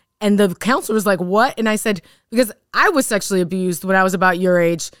 what? And the counselor was like, what? And I said, because I was sexually abused when I was about your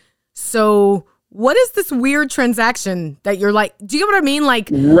age. So what is this weird transaction that you're like, do you know what I mean? Like,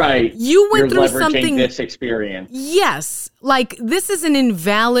 right. You went through something. This experience. Yes. Like, this is an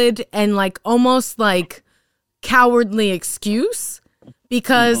invalid and almost cowardly excuse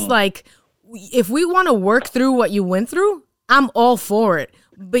because if we want to work through what you went through, I'm all for it.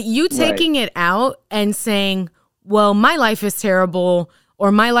 But you taking it out and saying, well, my life is terrible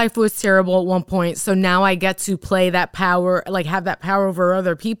or my life was terrible at one point. So now I get to play that power, have that power over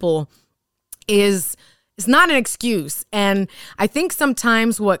other people is not an excuse. And I think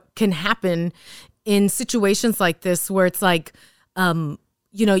sometimes what can happen in situations like this where it's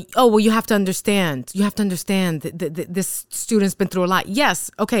oh, well, you have to understand. You have to understand that this student's been through a lot. Yes,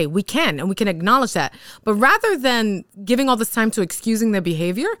 okay, we can, and we can acknowledge that. But rather than giving all this time to excusing their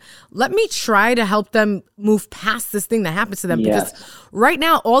behavior, let me try to help them move past this thing that happens to them. Yes. Because right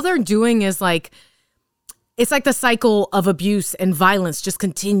now, all they're doing is like, it's like the cycle of abuse and violence just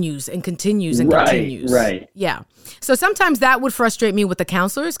continues and continues and continues. Right. Yeah. So sometimes that would frustrate me with the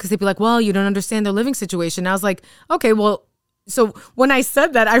counselors because they'd be like, well, you don't understand their living situation. And I was like, okay, well, so when I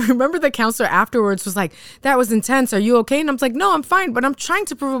said that, I remember the counselor afterwards was like, that was intense. Are you okay? And I'm like, no, I'm fine. But I'm trying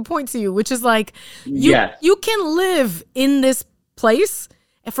to prove a point to you, which is like, you can live in this place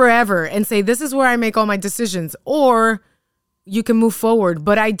forever and say, this is where I make all my decisions, or you can move forward.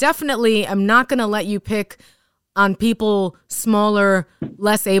 But I definitely am not going to let you pick on people smaller,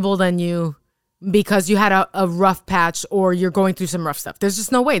 less able than you because you had a rough patch or you're going through some rough stuff. There's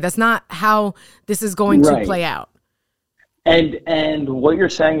just no way. That's not how this is going to play out. And what you're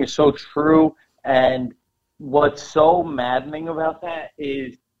saying is so true. And what's so maddening about that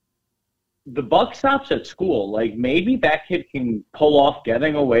is the buck stops at school. Like, maybe that kid can pull off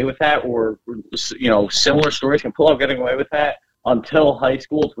getting away with that, or, similar stories can pull off getting away with that until high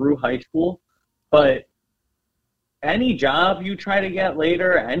school, through high school. But any job you try to get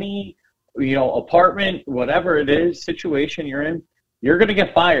later, any, apartment, whatever it is, situation you're in, you're going to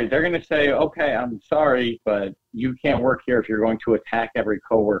get fired. They're going to say, okay, I'm sorry, but you can't work here if you're going to attack every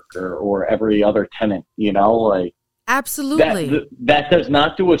coworker or every other tenant, Absolutely. That does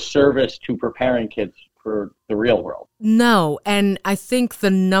not do a service to preparing kids for the real world. No. And I think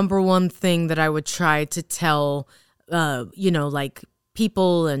the number one thing that I would try to tell,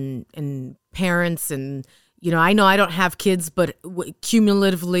 people and parents and, I know I don't have kids, but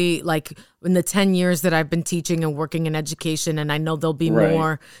cumulatively, like in the 10 years that I've been teaching and working in education, and I know there'll be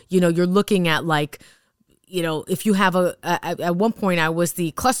more, you're looking at like, if you have at one point I was the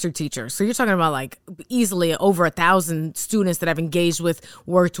cluster teacher. So you're talking about like easily over 1,000 students that I've engaged with,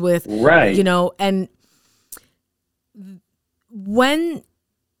 worked with, and when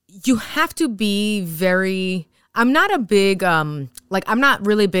you have to be very, I'm not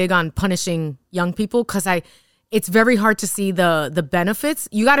really big on punishing young people because it's very hard to see the benefits.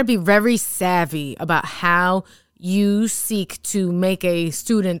 You got to be very savvy about how you seek to make a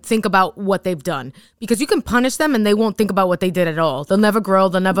student think about what they've done, because you can punish them and they won't think about what they did at all. They'll never grow.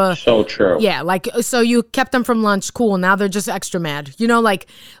 They'll never. So true. Yeah. Like, so you kept them from lunch. Cool. Now they're just extra mad,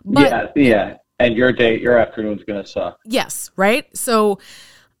 but yeah. And your afternoon's going to suck. Yes. Right. So,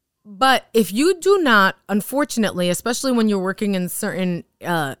 but if you do not, unfortunately, especially when you're working in certain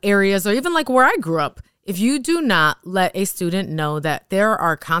areas, or even like where I grew up, if you do not let a student know that there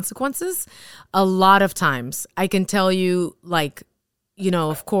are consequences, a lot of times I can tell you,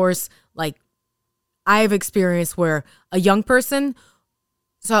 of course, like I've experienced where a young person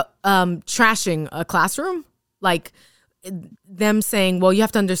trashing a classroom, like them saying, well, you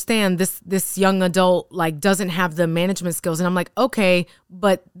have to understand this young adult doesn't have the management skills. And I'm like, okay,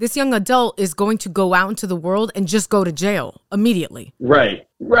 but this young adult is going to go out into the world and just go to jail immediately. Right.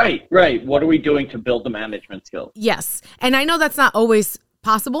 What are we doing to build the management skills? Yes. And I know that's not always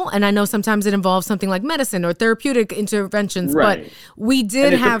possible. And I know sometimes it involves something like medicine or therapeutic interventions, but we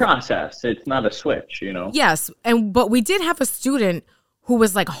did have a process. It's not a switch, Yes. But we did have a student who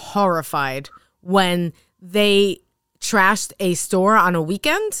was horrified when they trashed a store on a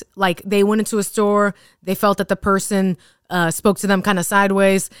weekend. Like, they went into a store, they felt that the person spoke to them kind of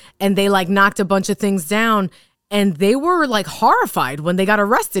sideways, and they knocked a bunch of things down, and they were horrified when they got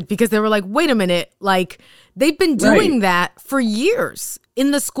arrested, because they were like, wait a minute, they've been doing that for years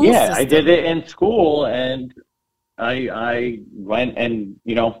in the school system. I did it in school, and I went and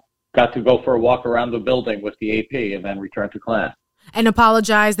got to go for a walk around the building with the AP and then return to class. And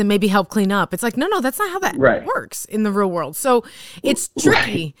apologize and maybe help clean up. It's like, no, that's not how that works in the real world. So it's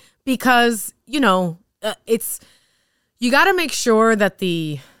tricky because, it's, you got to make sure that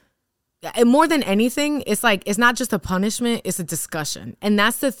and more than anything, it's it's not just a punishment, it's a discussion. And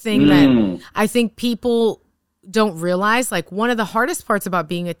that's the thing that I think people don't realize. One of the hardest parts about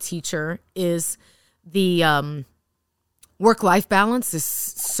being a teacher is the work-life balance is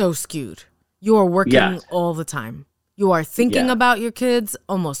so skewed. You are working all the time. You are thinking about your kids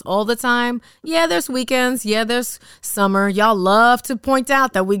almost all the time. Yeah, there's weekends. Yeah, there's summer. Y'all love to point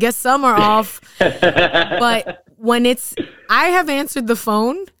out that we get summer off. But when I have answered the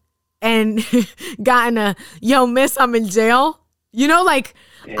phone and gotten a, yo, miss, I'm in jail.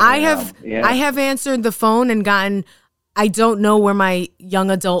 I have answered the phone and gotten, I don't know where my young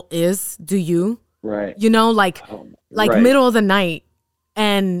adult is. Do you? Right. Middle of the night.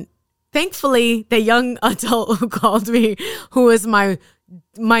 And thankfully, the young adult who called me, who is my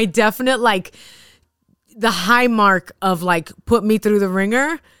definite, like, the high mark of, like, put me through the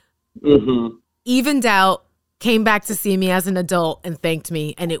ringer, evened out, came back to see me as an adult and thanked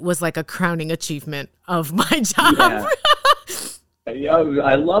me. And it was like a crowning achievement of my job. Yeah,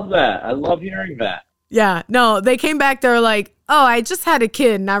 I love that. I love hearing that. Yeah, no, they came back. They were like, "Oh, I just had a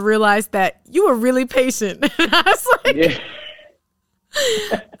kid, and I realized that you were really patient." I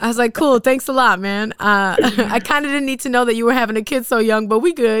was like, "Cool, thanks a lot, man. I kind of didn't need to know that you were having a kid so young, but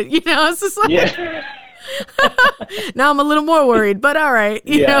we good, you know." It's just like, now I'm a little more worried, but all right,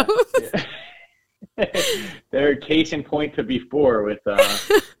 you know. They're a case in point to before with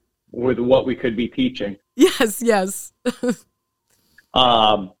what we could be teaching. Yes.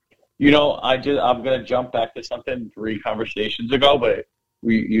 You know, I'm gonna jump back to something 3 conversations ago, but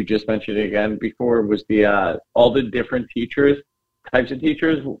you just mentioned it again before, was the all the different types of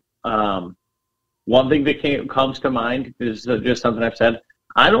teachers. One thing that comes to mind is just something I've said.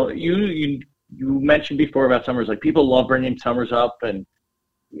 You mentioned before about summers, like people love bringing summers up, and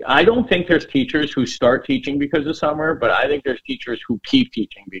I don't think there's teachers who start teaching because of summer, but I think there's teachers who keep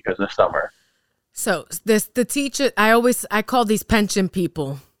teaching because of summer. So the teacher, I call these pension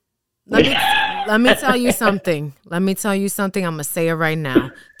people. Let me tell you something. I'm going to say it right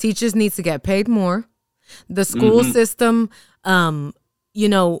now. Teachers need to get paid more. The school system, you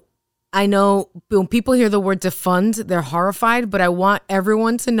know, I know when people hear the word defund, they're horrified, but I want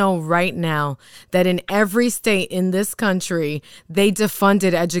everyone to know right now that in every state in this country, they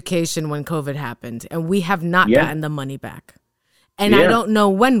defunded education when COVID happened, and we have not gotten the money back. And I don't know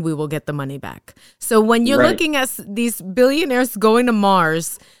when we will get the money back. So when you're looking at these billionaires going to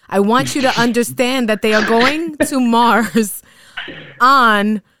Mars, I want you to understand that they are going to Mars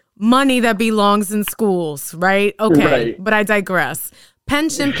on money that belongs in schools, right? Okay, but I digress.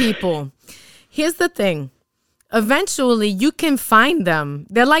 Pension people. Here's the thing. Eventually, you can find them.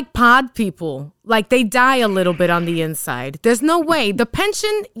 They're like pod people. Like, they die a little bit on the inside. There's no way. The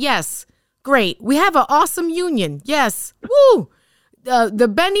pension, yes, great. We have an awesome union. Yes. Woo. The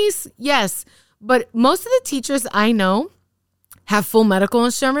bennies, yes. But most of the teachers I know have full medical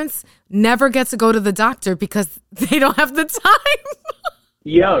insurance, never get to go to the doctor because they don't have the time.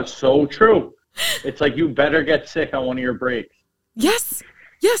 Yeah, so true. It's like, you better get sick on one of your breaks. Yes.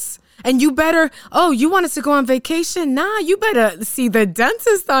 And you better, you wanted to go on vacation? Nah, you better see the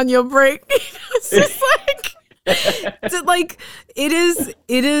dentist on your break. It's just like, it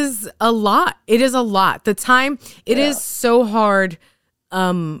is a lot. It is a lot. The time, it is so hard,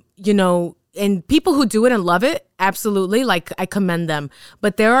 you know, and people who do it and love it, absolutely, like, I commend them.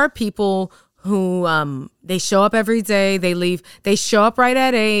 But there are people who they show up every day, they show up right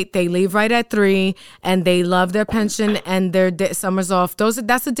at 8, they leave right at 3, and they love their pension and their summers off.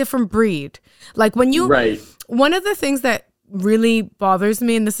 That's a different breed. Like, when you, one of the things that really bothers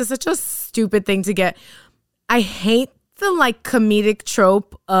me, and this is such a stupid thing to get, I hate the, like, comedic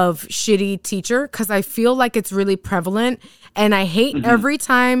trope of shitty teacher, because I feel like it's really prevalent, and I hate every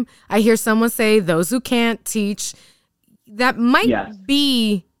time I hear someone say those who can't teach. That might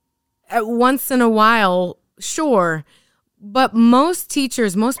be once in a while, sure, but most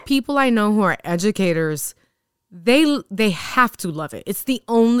teachers, most people I know who are educators, they have to love it. It's the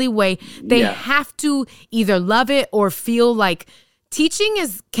only way. They have to either love it or feel like teaching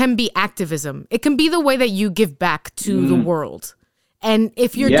can be activism. It can be the way that you give back to the world. And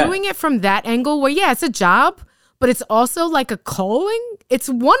if you're doing it from that angle where, it's a job, but it's also like a calling, it's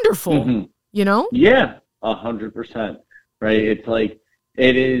wonderful, you know? Yeah, 100%. Right. It's like,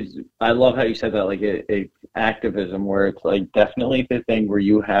 it is. I love how you said that, like, it's activism, where it's like definitely the thing where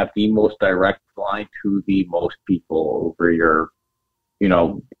you have the most direct line to the most people over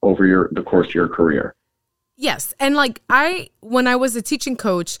the course of your career. Yes. And like, when I was a teaching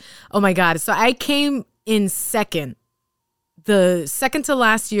coach, oh my God. So I came in second, the second to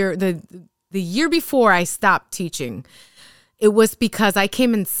last year, the year before I stopped teaching. It was because I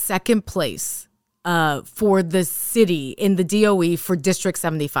came in second place for the city in the DOE for District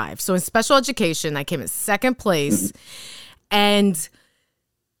 75. So in special education, I came in second place, and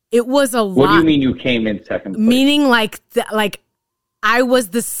it was a lot. What do you mean you came in second place? Meaning like I was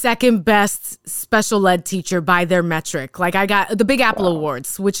the second best special ed teacher by their metric. Like, I got the Big Apple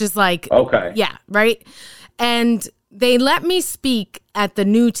Awards, which is like, yeah, right? And they let me speak at the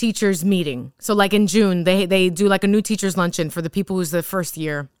new teachers meeting. So like in June, they do like a new teachers luncheon for the people who's the first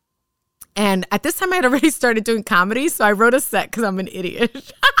year. And at this time, I had already started doing comedy, so I wrote a set because I'm an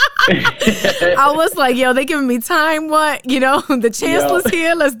idiot. I was like, yo, they giving me time, what? You know, the chancellor's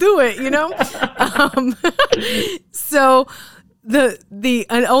here, let's do it, you know? So the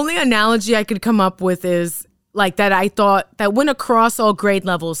only analogy I could come up with is like that I thought that went across all grade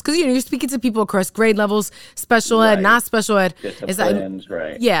levels, because you're speaking to people across grade levels, special ed, not special ed. Disciplines,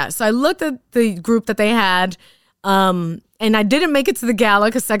 right? Yeah. So I looked at the group that they had, and I didn't make it to the gala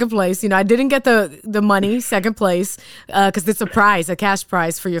because second place. I didn't get the money, second place, because it's a prize, a cash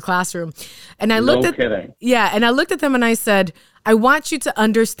prize for your classroom. And I looked and I looked at them and I said, I want you to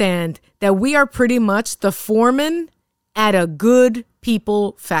understand that we are pretty much the foreman at a good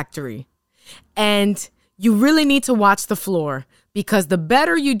people factory, and you really need to watch the floor, because the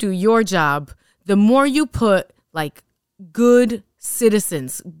better you do your job, the more you put like good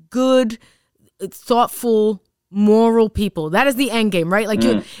citizens, good, thoughtful, moral people. That is the end game, right? Like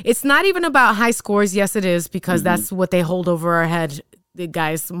it's not even about high scores. Yes, it is, because that's what they hold over our head. The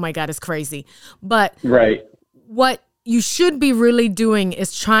guys, oh my God, is crazy. But what you should be really doing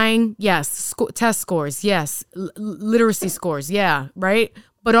is trying, yes, test scores, yes, literacy scores, yeah, right?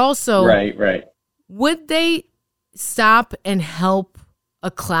 But also, would they stop and help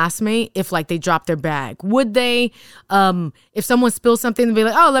a classmate if like they dropped their bag? Would they, if someone spills something, they'd be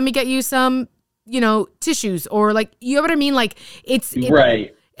like, oh, let me get you some, tissues, or like, you know what I mean? Like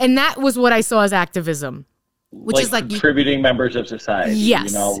right. And that was what I saw as activism, which is like contributing members of society.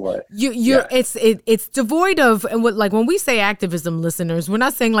 Yes. It's devoid of, and what, like when we say activism, listeners, we're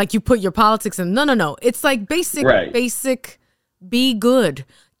not saying like you put your politics in. No. It's like basic, be good.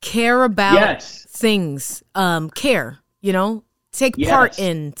 Care about things, care, take part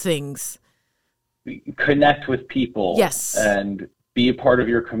in things. Connect with people. Yes. And be a part of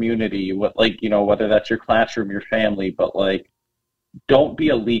your community. Whether that's your classroom, your family, but like, don't be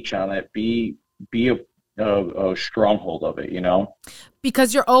a leech on it. Be a stronghold of it,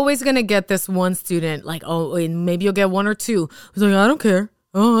 Because you're always going to get this one student, like, oh, and maybe you'll get one or two who's like, I don't care.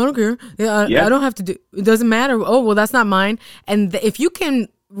 Oh, I don't care. I don't have to do, it doesn't matter. Oh, well, that's not mine. And if you can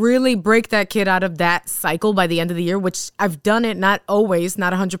really break that kid out of that cycle by the end of the year, which I've done it, not always,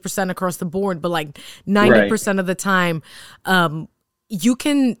 not 100% across the board, but like 90% of the time,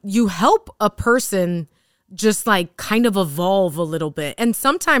 you help a person just like kind of evolve a little bit. And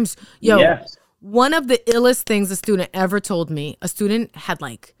sometimes, one of the illest things a student ever told me, a student had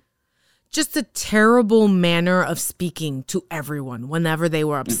like just a terrible manner of speaking to everyone whenever they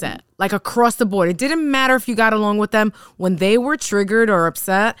were upset, like across the board. It didn't matter if you got along with them. When they were triggered or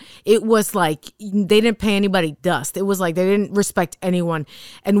upset, it was like they didn't pay anybody dust. It was like they didn't respect anyone.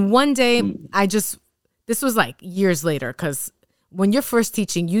 And one day this was like years later, because when you're first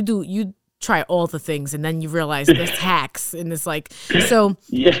teaching, you try all the things, and then you realize there's hacks, and it's like, so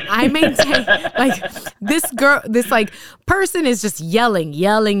I maintain like this like person is just yelling.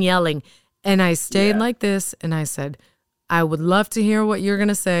 And I stayed like this, and I said, I would love to hear what you're going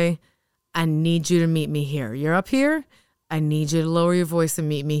to say. I need you to meet me here. You're up here. I need you to lower your voice and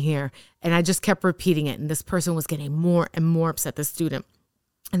meet me here. And I just kept repeating it. And this person was getting more and more upset, the student.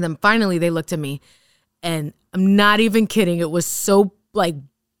 And then finally they looked at me, and I'm not even kidding. It was so like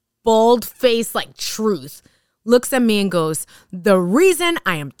bald face, like truth. Looks at me and goes, the reason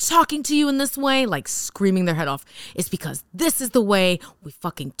I am talking to you in this way, like screaming their head off, is because this is the way we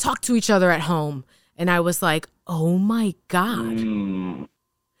fucking talk to each other at home. And I was like, oh my God. And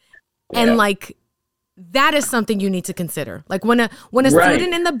like, that is something you need to consider. Like when a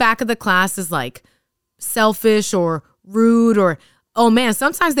student in the back of the class is like selfish or rude, or oh man,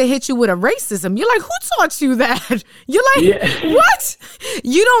 sometimes they hit you with a racism. You're like, who taught you that? You're like, what?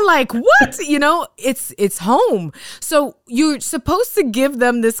 You don't like what? It's home. So you're supposed to give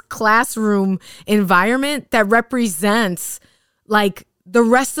them this classroom environment that represents like the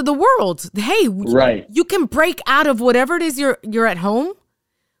rest of the world. Hey, you can break out of whatever it is you're at home.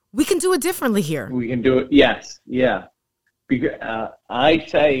 We can do it differently here. We can do it. Yes. Yeah. Because, I've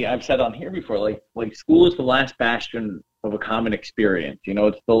said on here before, like school is the last bastion of a common experience.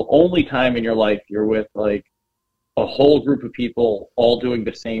 It's the only time in your life you're with like a whole group of people all doing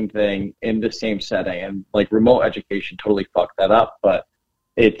the same thing in the same setting. And like remote education totally fucked that up, but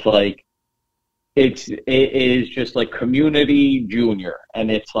it's like it is just like community junior. And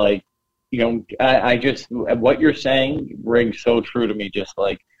it's like, I just, what you're saying rings so true to me. Just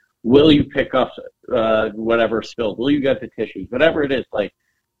like, will you pick up whatever spilled? Will you get the tissues? Whatever it is, like,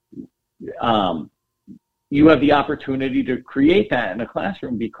 you have the opportunity to create that in a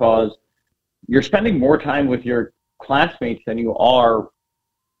classroom, because you're spending more time with your classmates than you are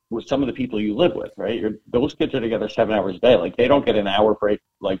with some of the people you live with, right? Those kids are together 7 hours a day. Like, they don't get an hour break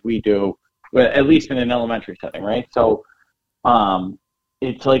like we do, at least in an elementary setting, right? So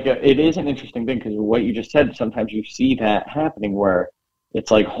it's like, it is an interesting thing, because what you just said, sometimes you see that happening where it's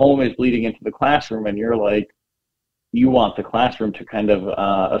like home is bleeding into the classroom, and you're like, you want the classroom to kind of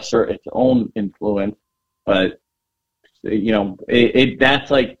assert its own influence, but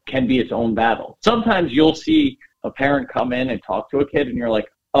that's like can be its own battle. Sometimes you'll see a parent come in and talk to a kid, and you're like,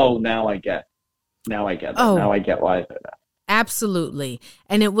 oh, now I get it. Now I get why I said that. Absolutely.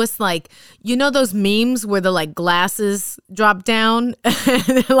 And it was like, those memes where the like glasses drop down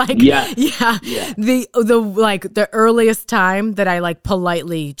like, yeah. The earliest time that I like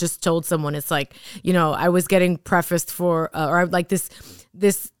politely just told someone, it's like, I was getting prefaced for, or like this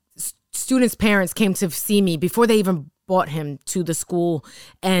student's parents came to see me before they even brought him to the school,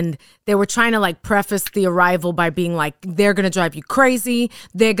 and they were trying to like preface the arrival by being like, they're gonna drive you crazy,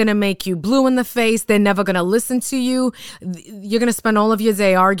 they're gonna make you blue in the face, they're never gonna listen to you, you're gonna spend all of your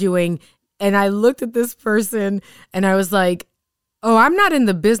day arguing. And I looked at this person and I was like, oh, I'm not in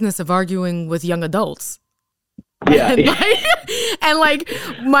the business of arguing with young adults. Yeah. And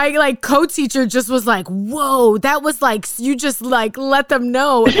my like co-teacher just was like, whoa, that was like, you just like let them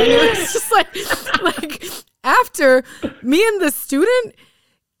know. And it was just like after me and the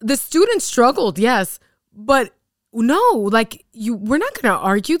student struggled, yes, but no, like we're not going to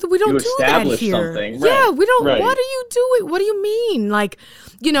argue that we don't do that here. Something. Right. Yeah, we don't. Right. What are you doing? What do you mean? Like,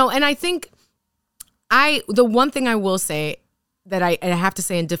 and I think the one thing I will say that I have to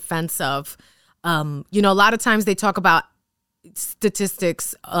say in defense of, a lot of times they talk about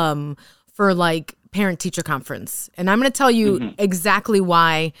statistics for like parent-teacher conference. And I'm going to tell you exactly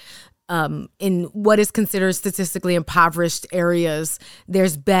why in what is considered statistically impoverished areas,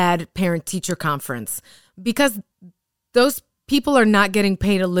 there's bad parent-teacher conference. Because those people are not getting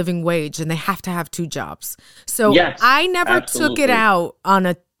paid a living wage and they have to have 2 jobs. So yes, I never absolutely. took it out on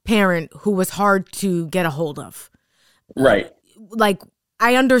a parent who was hard to get a hold of. Right. Like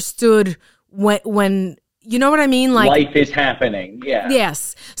I understood when you know what I mean? Like life is happening. Yeah.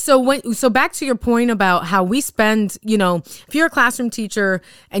 Yes. So back to your point about how we spend, if you're a classroom teacher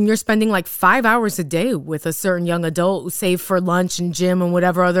and you're spending like 5 hours a day with a certain young adult, save for lunch and gym and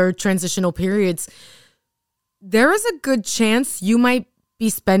whatever other transitional periods, there is a good chance you might be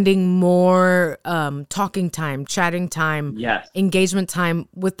spending more talking time, chatting time, yes, engagement time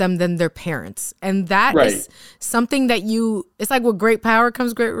with them than their parents. And that is something that it's like with great power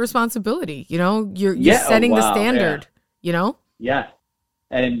comes great responsibility. You're setting the standard, Yeah.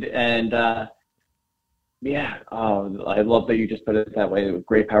 And I love that you just put it that way. With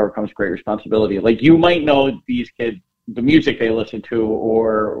great power comes great responsibility. Like you might know these kids, the music they listen to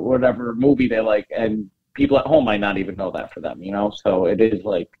or whatever movie they like, and people at home might not even know that for them, So it is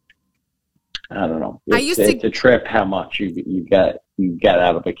like, I don't know. It's a trip how much you get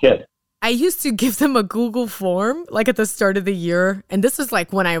out of a kid. I used to give them a Google form like at the start of the year. And this was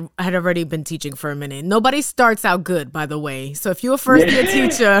like when I had already been teaching for a minute. Nobody starts out good, by the way. So if you're a first year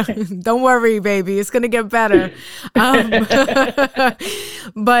teacher, don't worry, baby. It's going to get better.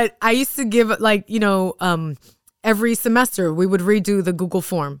 But I used to give every semester we would redo the Google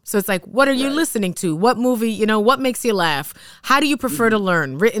form. So it's like, what are you listening to? What movie, what makes you laugh? How do you prefer to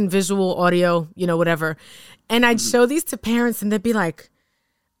learn? Written, visual, audio, whatever. And I'd show these to parents and they'd be like,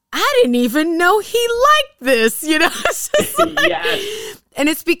 I didn't even know he liked this, It's just like, yes. And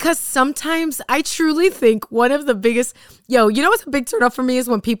it's because sometimes I truly think one of the biggest, what's a big turnoff for me is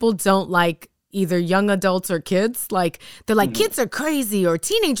when people don't like either young adults or kids. Like they're like, kids are crazy or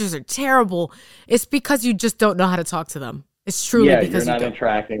teenagers are terrible. It's because you just don't know how to talk to them. It's truly because you're not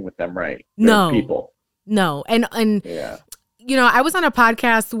interacting with them right. No. They're people. No. And I was on a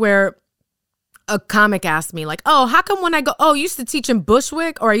podcast where a comic asked me like, oh, how come when I go, oh, you used to teach in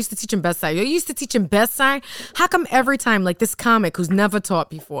Bushwick or I used to teach in Bed-Stuy? You used to teach in Bed-Stuy? How come every time, like this comic who's never taught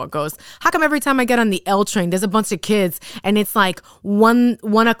before goes, how come every time I get on the L train, there's a bunch of kids and it's like 1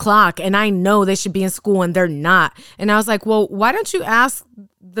 o'clock and I know they should be in school and they're not? And I was like, well, why don't you ask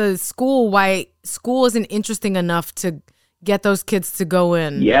the school why school isn't interesting enough to get those kids to go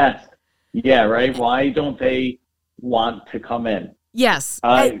in? Yes. Yeah, right. Why don't they want to come in? Yes.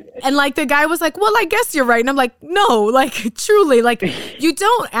 And like the guy was like, well, I guess you're right. And I'm like, no, like truly, like you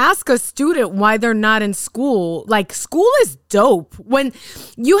don't ask a student why they're not in school. Like school is dope. When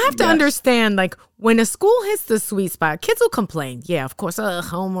you have to understand, like when a school hits the sweet spot, kids will complain. Yeah, of course.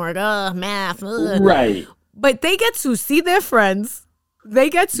 Homework, math. Right. But they get to see their friends. They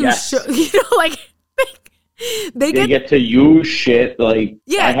get to show, like they get to use shit. Like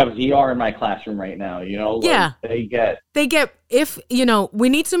I have VR in my classroom right now, like they get if we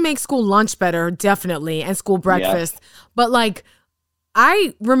need to make school lunch better, definitely, and school breakfast. But like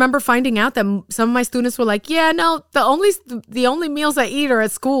I remember finding out that some of my students were like, yeah, no, the only meals I eat are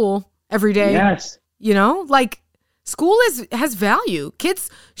at school every day. Yes. Like School has value. Kids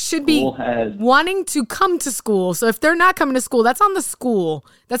should be wanting to come to school. So if they're not coming to school, that's on the school.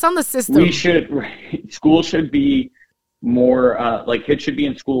 That's on the system. School should be more, like kids should be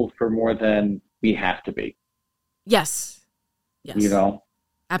in school for more than we have to be. Yes. You know?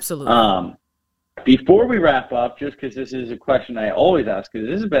 Absolutely. Before we wrap up, just because this is a question I always ask, because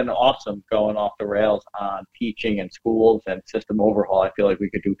this has been awesome going off the rails on teaching in schools and system overhaul. I feel like we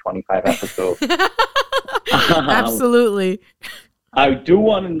could do 25 episodes. Absolutely. I do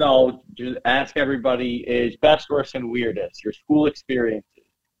want to know, just ask everybody, is best, worst, and weirdest, your school experiences.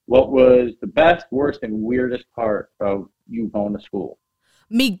 What was the best, worst, and weirdest part of you going to school?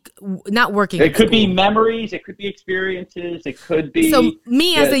 Me not working. It could be memories. It could be experiences. It could be. So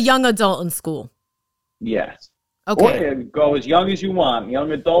me as a young adult in school. Yes. Okay. Or go as young as you want.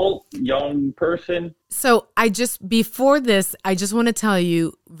 Young adult, young person. So before this, I just want to tell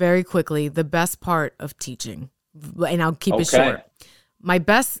you very quickly the best part of teaching, and I'll keep it short. My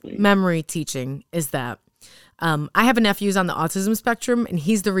best memory teaching is that I have a nephew who's on the autism spectrum, and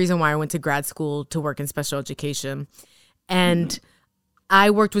he's the reason why I went to grad school to work in special education. And I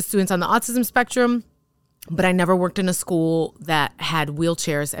worked with students on the autism spectrum, but I never worked in a school that had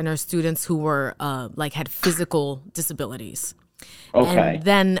wheelchairs and our students who were had physical disabilities. Okay. And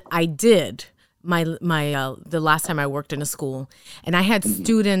then I did the last time I worked in a school, and I had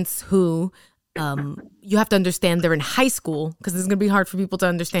students who you have to understand they're in high school, because this is going to be hard for people to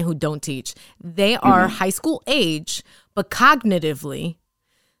understand who don't teach. They are high school age, but cognitively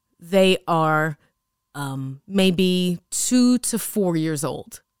they are maybe 2 to 4 years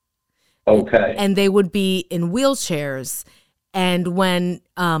old. Okay. And they would be in wheelchairs. And when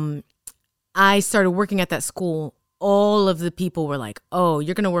I started working at that school, all of the people were like, oh,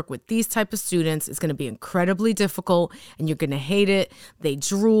 you're going to work with these type of students. It's going to be incredibly difficult and you're going to hate it. They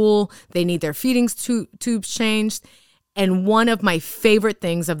drool. They need their feeding tubes changed. And one of my favorite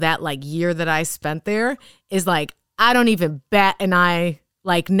things of that year that I spent there is I don't even bat an eye.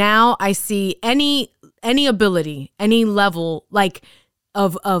 Now I see any ability, any level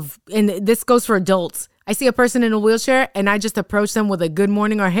of and this goes for adults. I see a person in a wheelchair and I just approach them with a good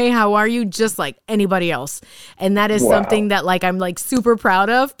morning or hey, how are you? Just like anybody else. And that is something that I'm super proud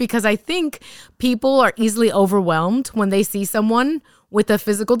of, because I think people are easily overwhelmed when they see someone with a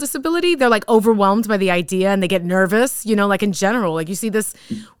physical disability. They're overwhelmed by the idea and they get nervous, in general. You see this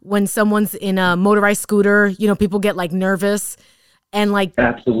when someone's in a motorized scooter, people get nervous, and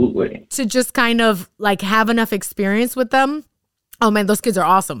absolutely, to just kind of have enough experience with them. Oh man, those kids are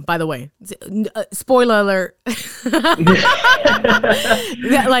awesome, by the way. Spoiler alert.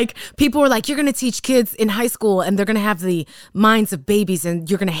 People were you're going to teach kids in high school and they're going to have the minds of babies and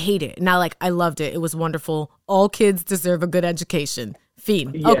you're going to hate it. Now, I loved it. It was wonderful. All kids deserve a good education.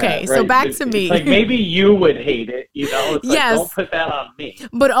 Fiend. Yeah, okay, right. So back to me. Maybe you would hate it, It's yes. Don't put that on me.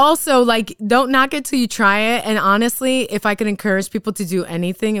 But also, don't knock it till you try it. And honestly, if I could encourage people to do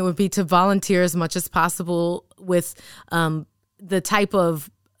anything, it would be to volunteer as much as possible with the type of,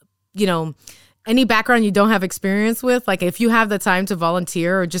 any background you don't have experience with. If you have the time to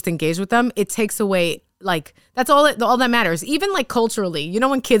volunteer or just engage with them, it takes away, that's all that matters. Even culturally,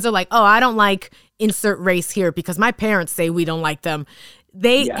 when kids are oh, I don't like insert race here because my parents say we don't like them.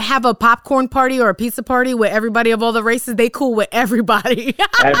 They have a popcorn party or a pizza party with everybody of all the races. They cool with everybody.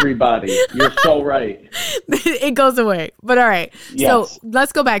 Everybody. You're so right. It goes away. But all right. Yes. So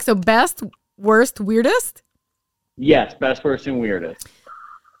let's go back. So best, worst, weirdest? Yes, best, worst, and weirdest.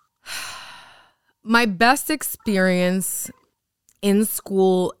 My best experience in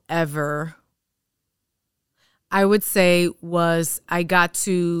school ever, I would say, was I got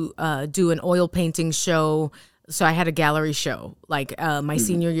to do an oil painting show. So I had a gallery show, my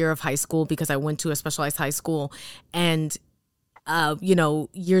senior year of high school, because I went to a specialized high school. And,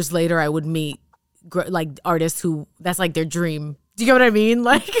 years later, I would meet artists who that's their dream. Do you get what I mean?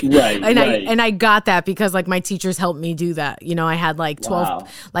 Right. And I got that because my teachers helped me do that. I had 12,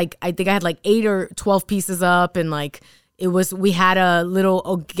 I think I had 8 or 12 pieces up, and we had a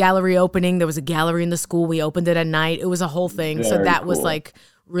little gallery opening. There was a gallery in the school. We opened it at night. It was a whole thing. Very so that cool. was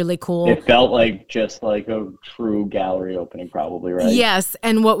really cool. It felt just a true gallery opening, probably, right? Yes.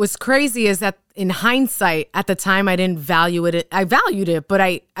 And what was crazy is that in hindsight, at the time, I didn't value it. I valued it, but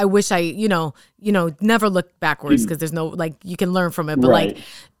I wish I, never look backwards, because there's no, you can learn from it. But right.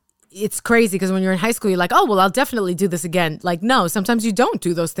 It's crazy because when you're in high school, you're oh, well, I'll definitely do this again. No, sometimes you don't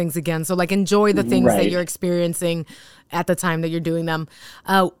do those things again. So enjoy the things that you're experiencing at the time that you're doing them.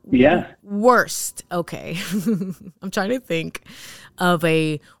 Yeah. Worst. Okay. I'm trying to think. of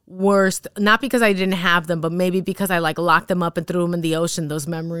a worst, not because I didn't have them, but maybe because I like locked them up and threw them in the ocean, those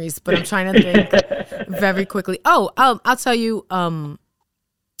memories. But I'm trying to think very quickly. Oh, I'll tell you,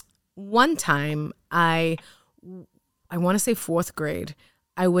 one time I want to say fourth grade,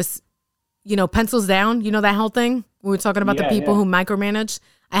 I was, pencils down, that whole thing? We were talking about the people who micromanage.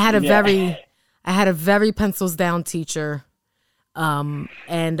 I had a very pencils down teacher. And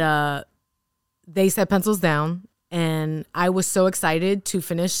they said pencils down, and I was so excited to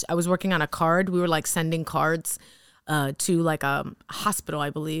finish. I was working on a card. We were like sending cards to like a hospital, I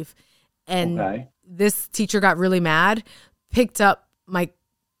believe. And this teacher got really mad, picked up my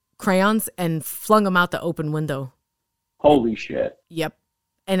crayons and flung them out the open window. Holy shit. Yep.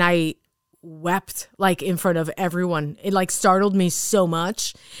 And I wept like in front of everyone. It like startled me so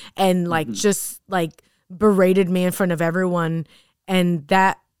much, and like just like berated me in front of everyone. And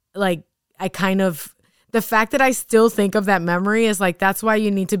that, like, the fact that I still think of that memory is like, that's why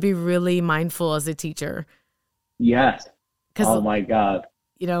you need to be really mindful as a teacher. Yes. Oh my God.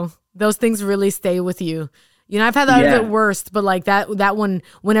 Those things really stay with you. I've had that at the worst, but like that one,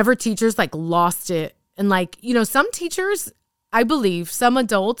 whenever teachers like lost it, and like, some teachers, I believe some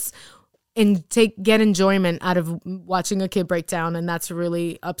adults get enjoyment out of watching a kid break down, and that's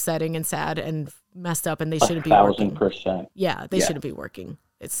really upsetting and sad and messed up, and they shouldn't be working. 1,000%. Yeah, they shouldn't be working.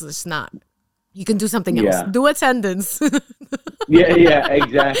 It's just not. You can do something else. Do attendance. yeah,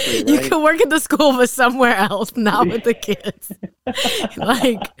 exactly. Right? You can work in the school, but somewhere else, not with the kids.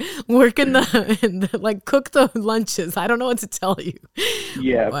 Like work in the cook the lunches. I don't know what to tell you.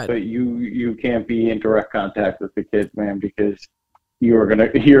 Yeah, but you can't be in direct contact with the kids, man, because you're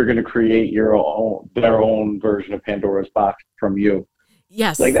gonna create their own version of Pandora's box from you.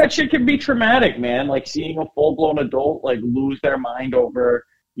 Yes. Like that shit can be traumatic, man. Like seeing a full-blown adult like lose their mind over,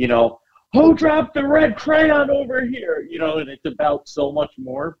 who dropped the red crayon over here? And it's about so much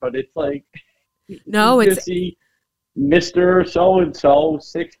more, but it's like, it's see Mr. So-and-so,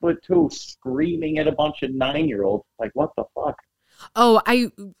 6'2", screaming at a bunch of 9-year-olds. Like, what the fuck? Oh,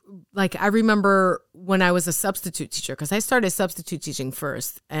 I remember when I was a substitute teacher, because I started substitute teaching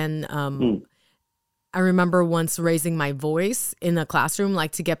first. And I remember once raising my voice in the classroom,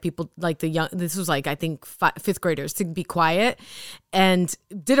 like to get people, like this was like, I think fifth graders, to be quiet, and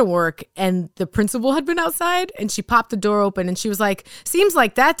didn't work. And the principal had been outside, and she popped the door open, and she was like, seems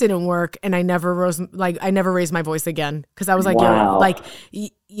like that didn't work. And I never raised my voice again. Cause I was like, wow.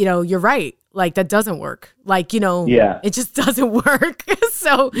 You're right. Like that doesn't work. Like, it just doesn't work.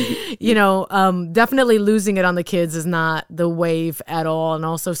 So, definitely losing it on the kids is not the wave at all. And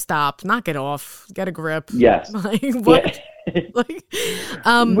also knock it off, get a grip. Yes. Like what? Yeah.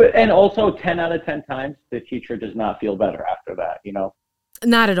 And also 10 out of 10 times the teacher does not feel better after that,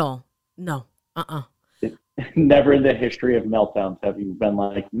 Not at all. No. Never in the history of meltdowns have you been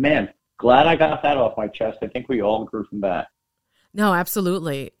like, man, glad I got that off my chest. I think we all grew from that. No,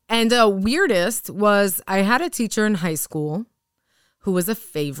 absolutely. And weirdest was I had a teacher in high school who was a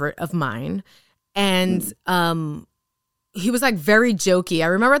favorite of mine. And he was like very jokey. I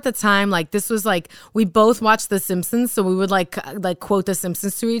remember at the time, like this was like, we both watched The Simpsons. So we would like quote The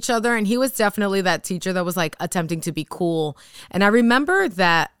Simpsons to each other. And he was definitely that teacher that was like attempting to be cool. And I remember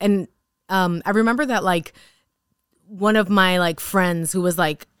that. And I remember that like one of my like friends who was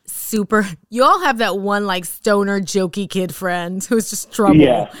like, super, you all have that one like stoner jokey kid friend who's just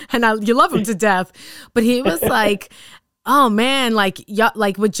trouble, and you love him to death, but he was like, oh man, like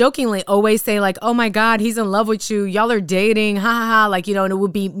would jokingly always say like, oh my God, he's in love with you, y'all are dating, ha ha ha, like, and it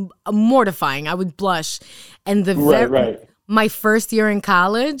would be mortifying. I would blush. And my first year in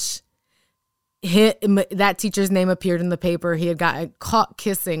college, that teacher's name appeared in the paper. He had gotten caught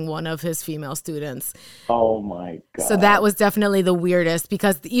kissing one of his female students. Oh my God. So that was definitely the weirdest,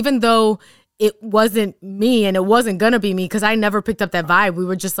 because even though it wasn't me and it wasn't going to be me, because I never picked up that vibe, we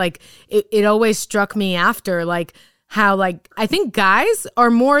were just like, it always struck me after, like how like, I think guys are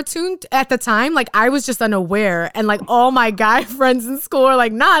more attuned at the time. Like I was just unaware, and like all my guy friends in school are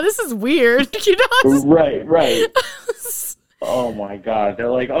like, nah, this is weird. Right. Oh my God.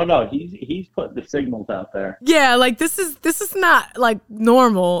 They're like, oh no, he's putting the signals out there. Yeah, like this is not like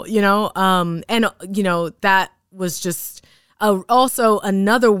normal, and that was just also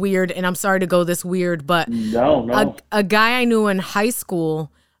another weird, and I'm sorry to go this weird, but no. A guy I knew in high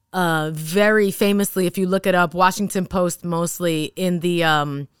school, very famously, if you look it up, Washington Post mostly, in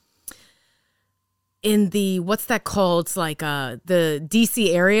the what's that called? It's like the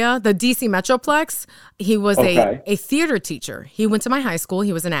DC area, the DC Metroplex. He was a theater teacher. He went to my high school.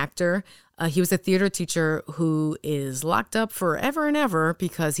 He was an actor. He was a theater teacher who is locked up forever and ever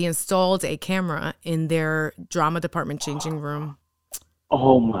because he installed a camera in their drama department changing room.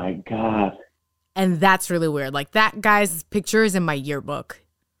 Oh my God. And that's really weird. Like, that guy's picture is in my yearbook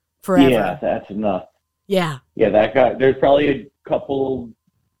forever. Yeah, that's enough. Yeah. Yeah, that guy. There's probably a couple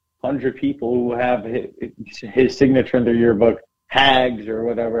hundred people who have his signature in their yearbook. Hags or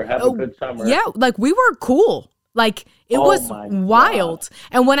whatever. Have a good summer. Yeah, like, we were cool. Like, it was wild.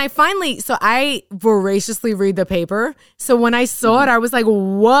 And when I finally, so I voraciously read the paper. So when I saw it, I was like,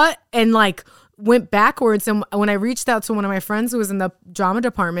 what? And like went backwards. And when I reached out to one of my friends who was in the drama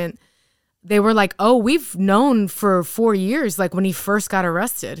department, they were like, oh, we've known for 4 years, like when he first got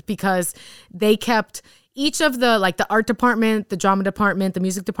arrested, because they kept each of the, like the art department, the drama department, the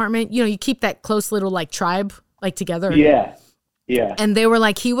music department, you know, you keep that close little like tribe like together. Yeah. Yeah. And they were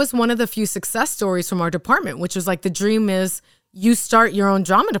like, he was one of the few success stories from our department, which was like, the dream is you start your own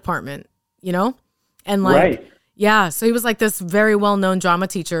drama department, you know? And like, right. Yeah. So he was like this very well-known drama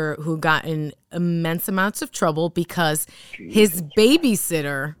teacher who got in immense amounts of trouble because his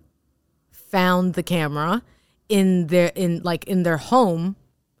babysitter found the camera in their home.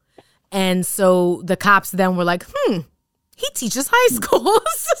 And so the cops then were like, he teaches high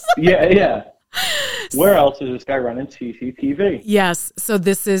schools. Yeah. Where else is this guy running CCTV? Yes. So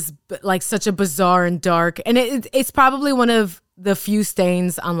this is like such a bizarre and dark, and it's probably one of the few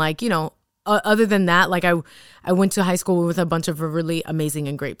stains on, like, you know, other than that, like I went to high school with a bunch of really amazing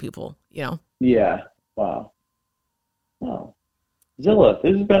and great people, you know? Yeah. Wow. Zilla,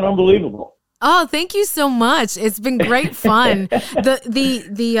 this has been unbelievable. Oh, thank you so much. It's been great fun.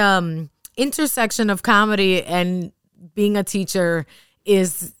 The intersection of comedy and being a teacher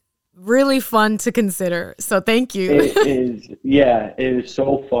is really fun to consider. So thank you. It is. Yeah, it is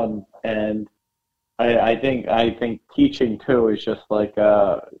so fun. And I think teaching too is just like,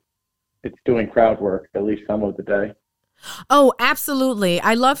 it's doing crowd work, at least some of the day. Oh, absolutely.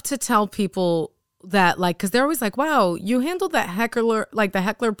 I love to tell people that, like, because they're always like, wow, you handled the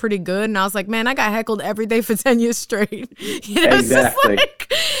heckler pretty good. And I was like, man, I got heckled every day for 10 years straight. You know, exactly.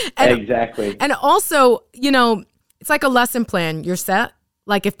 Exactly. And also, you know, it's like a lesson plan, your set.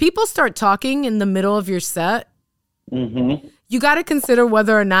 Like, if people start talking in the middle of your set, you got to consider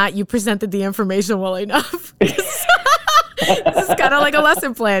whether or not you presented the information well enough. This is kind of like a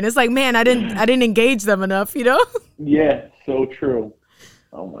lesson plan. It's like, man, I didn't engage them enough, you know? Yeah, so true.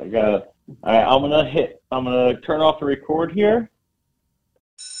 Oh my God. All right, I'm gonna turn off the record here.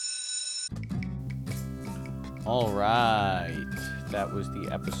 All right. That was the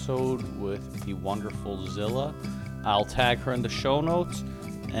episode with the wonderful Zilla. I'll tag her in the show notes.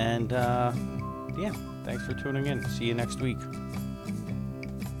 And yeah, thanks for tuning in. See you next week.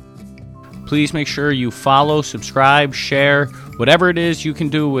 Please make sure you follow, subscribe, share, whatever it is you can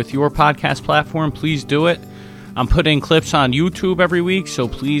do with your podcast platform, please do it. I'm putting clips on YouTube every week, so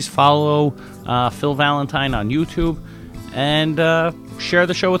please follow Phil Valentine on YouTube and share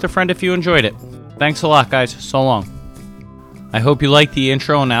the show with a friend if you enjoyed it. Thanks a lot, guys. So long. I hope you like the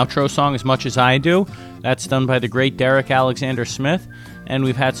intro and outro song as much as I do. That's done by the great Derek Alexander Smith, and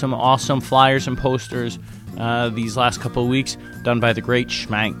we've had some awesome flyers and posters these last couple of weeks done by the great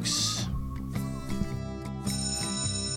Schmanks.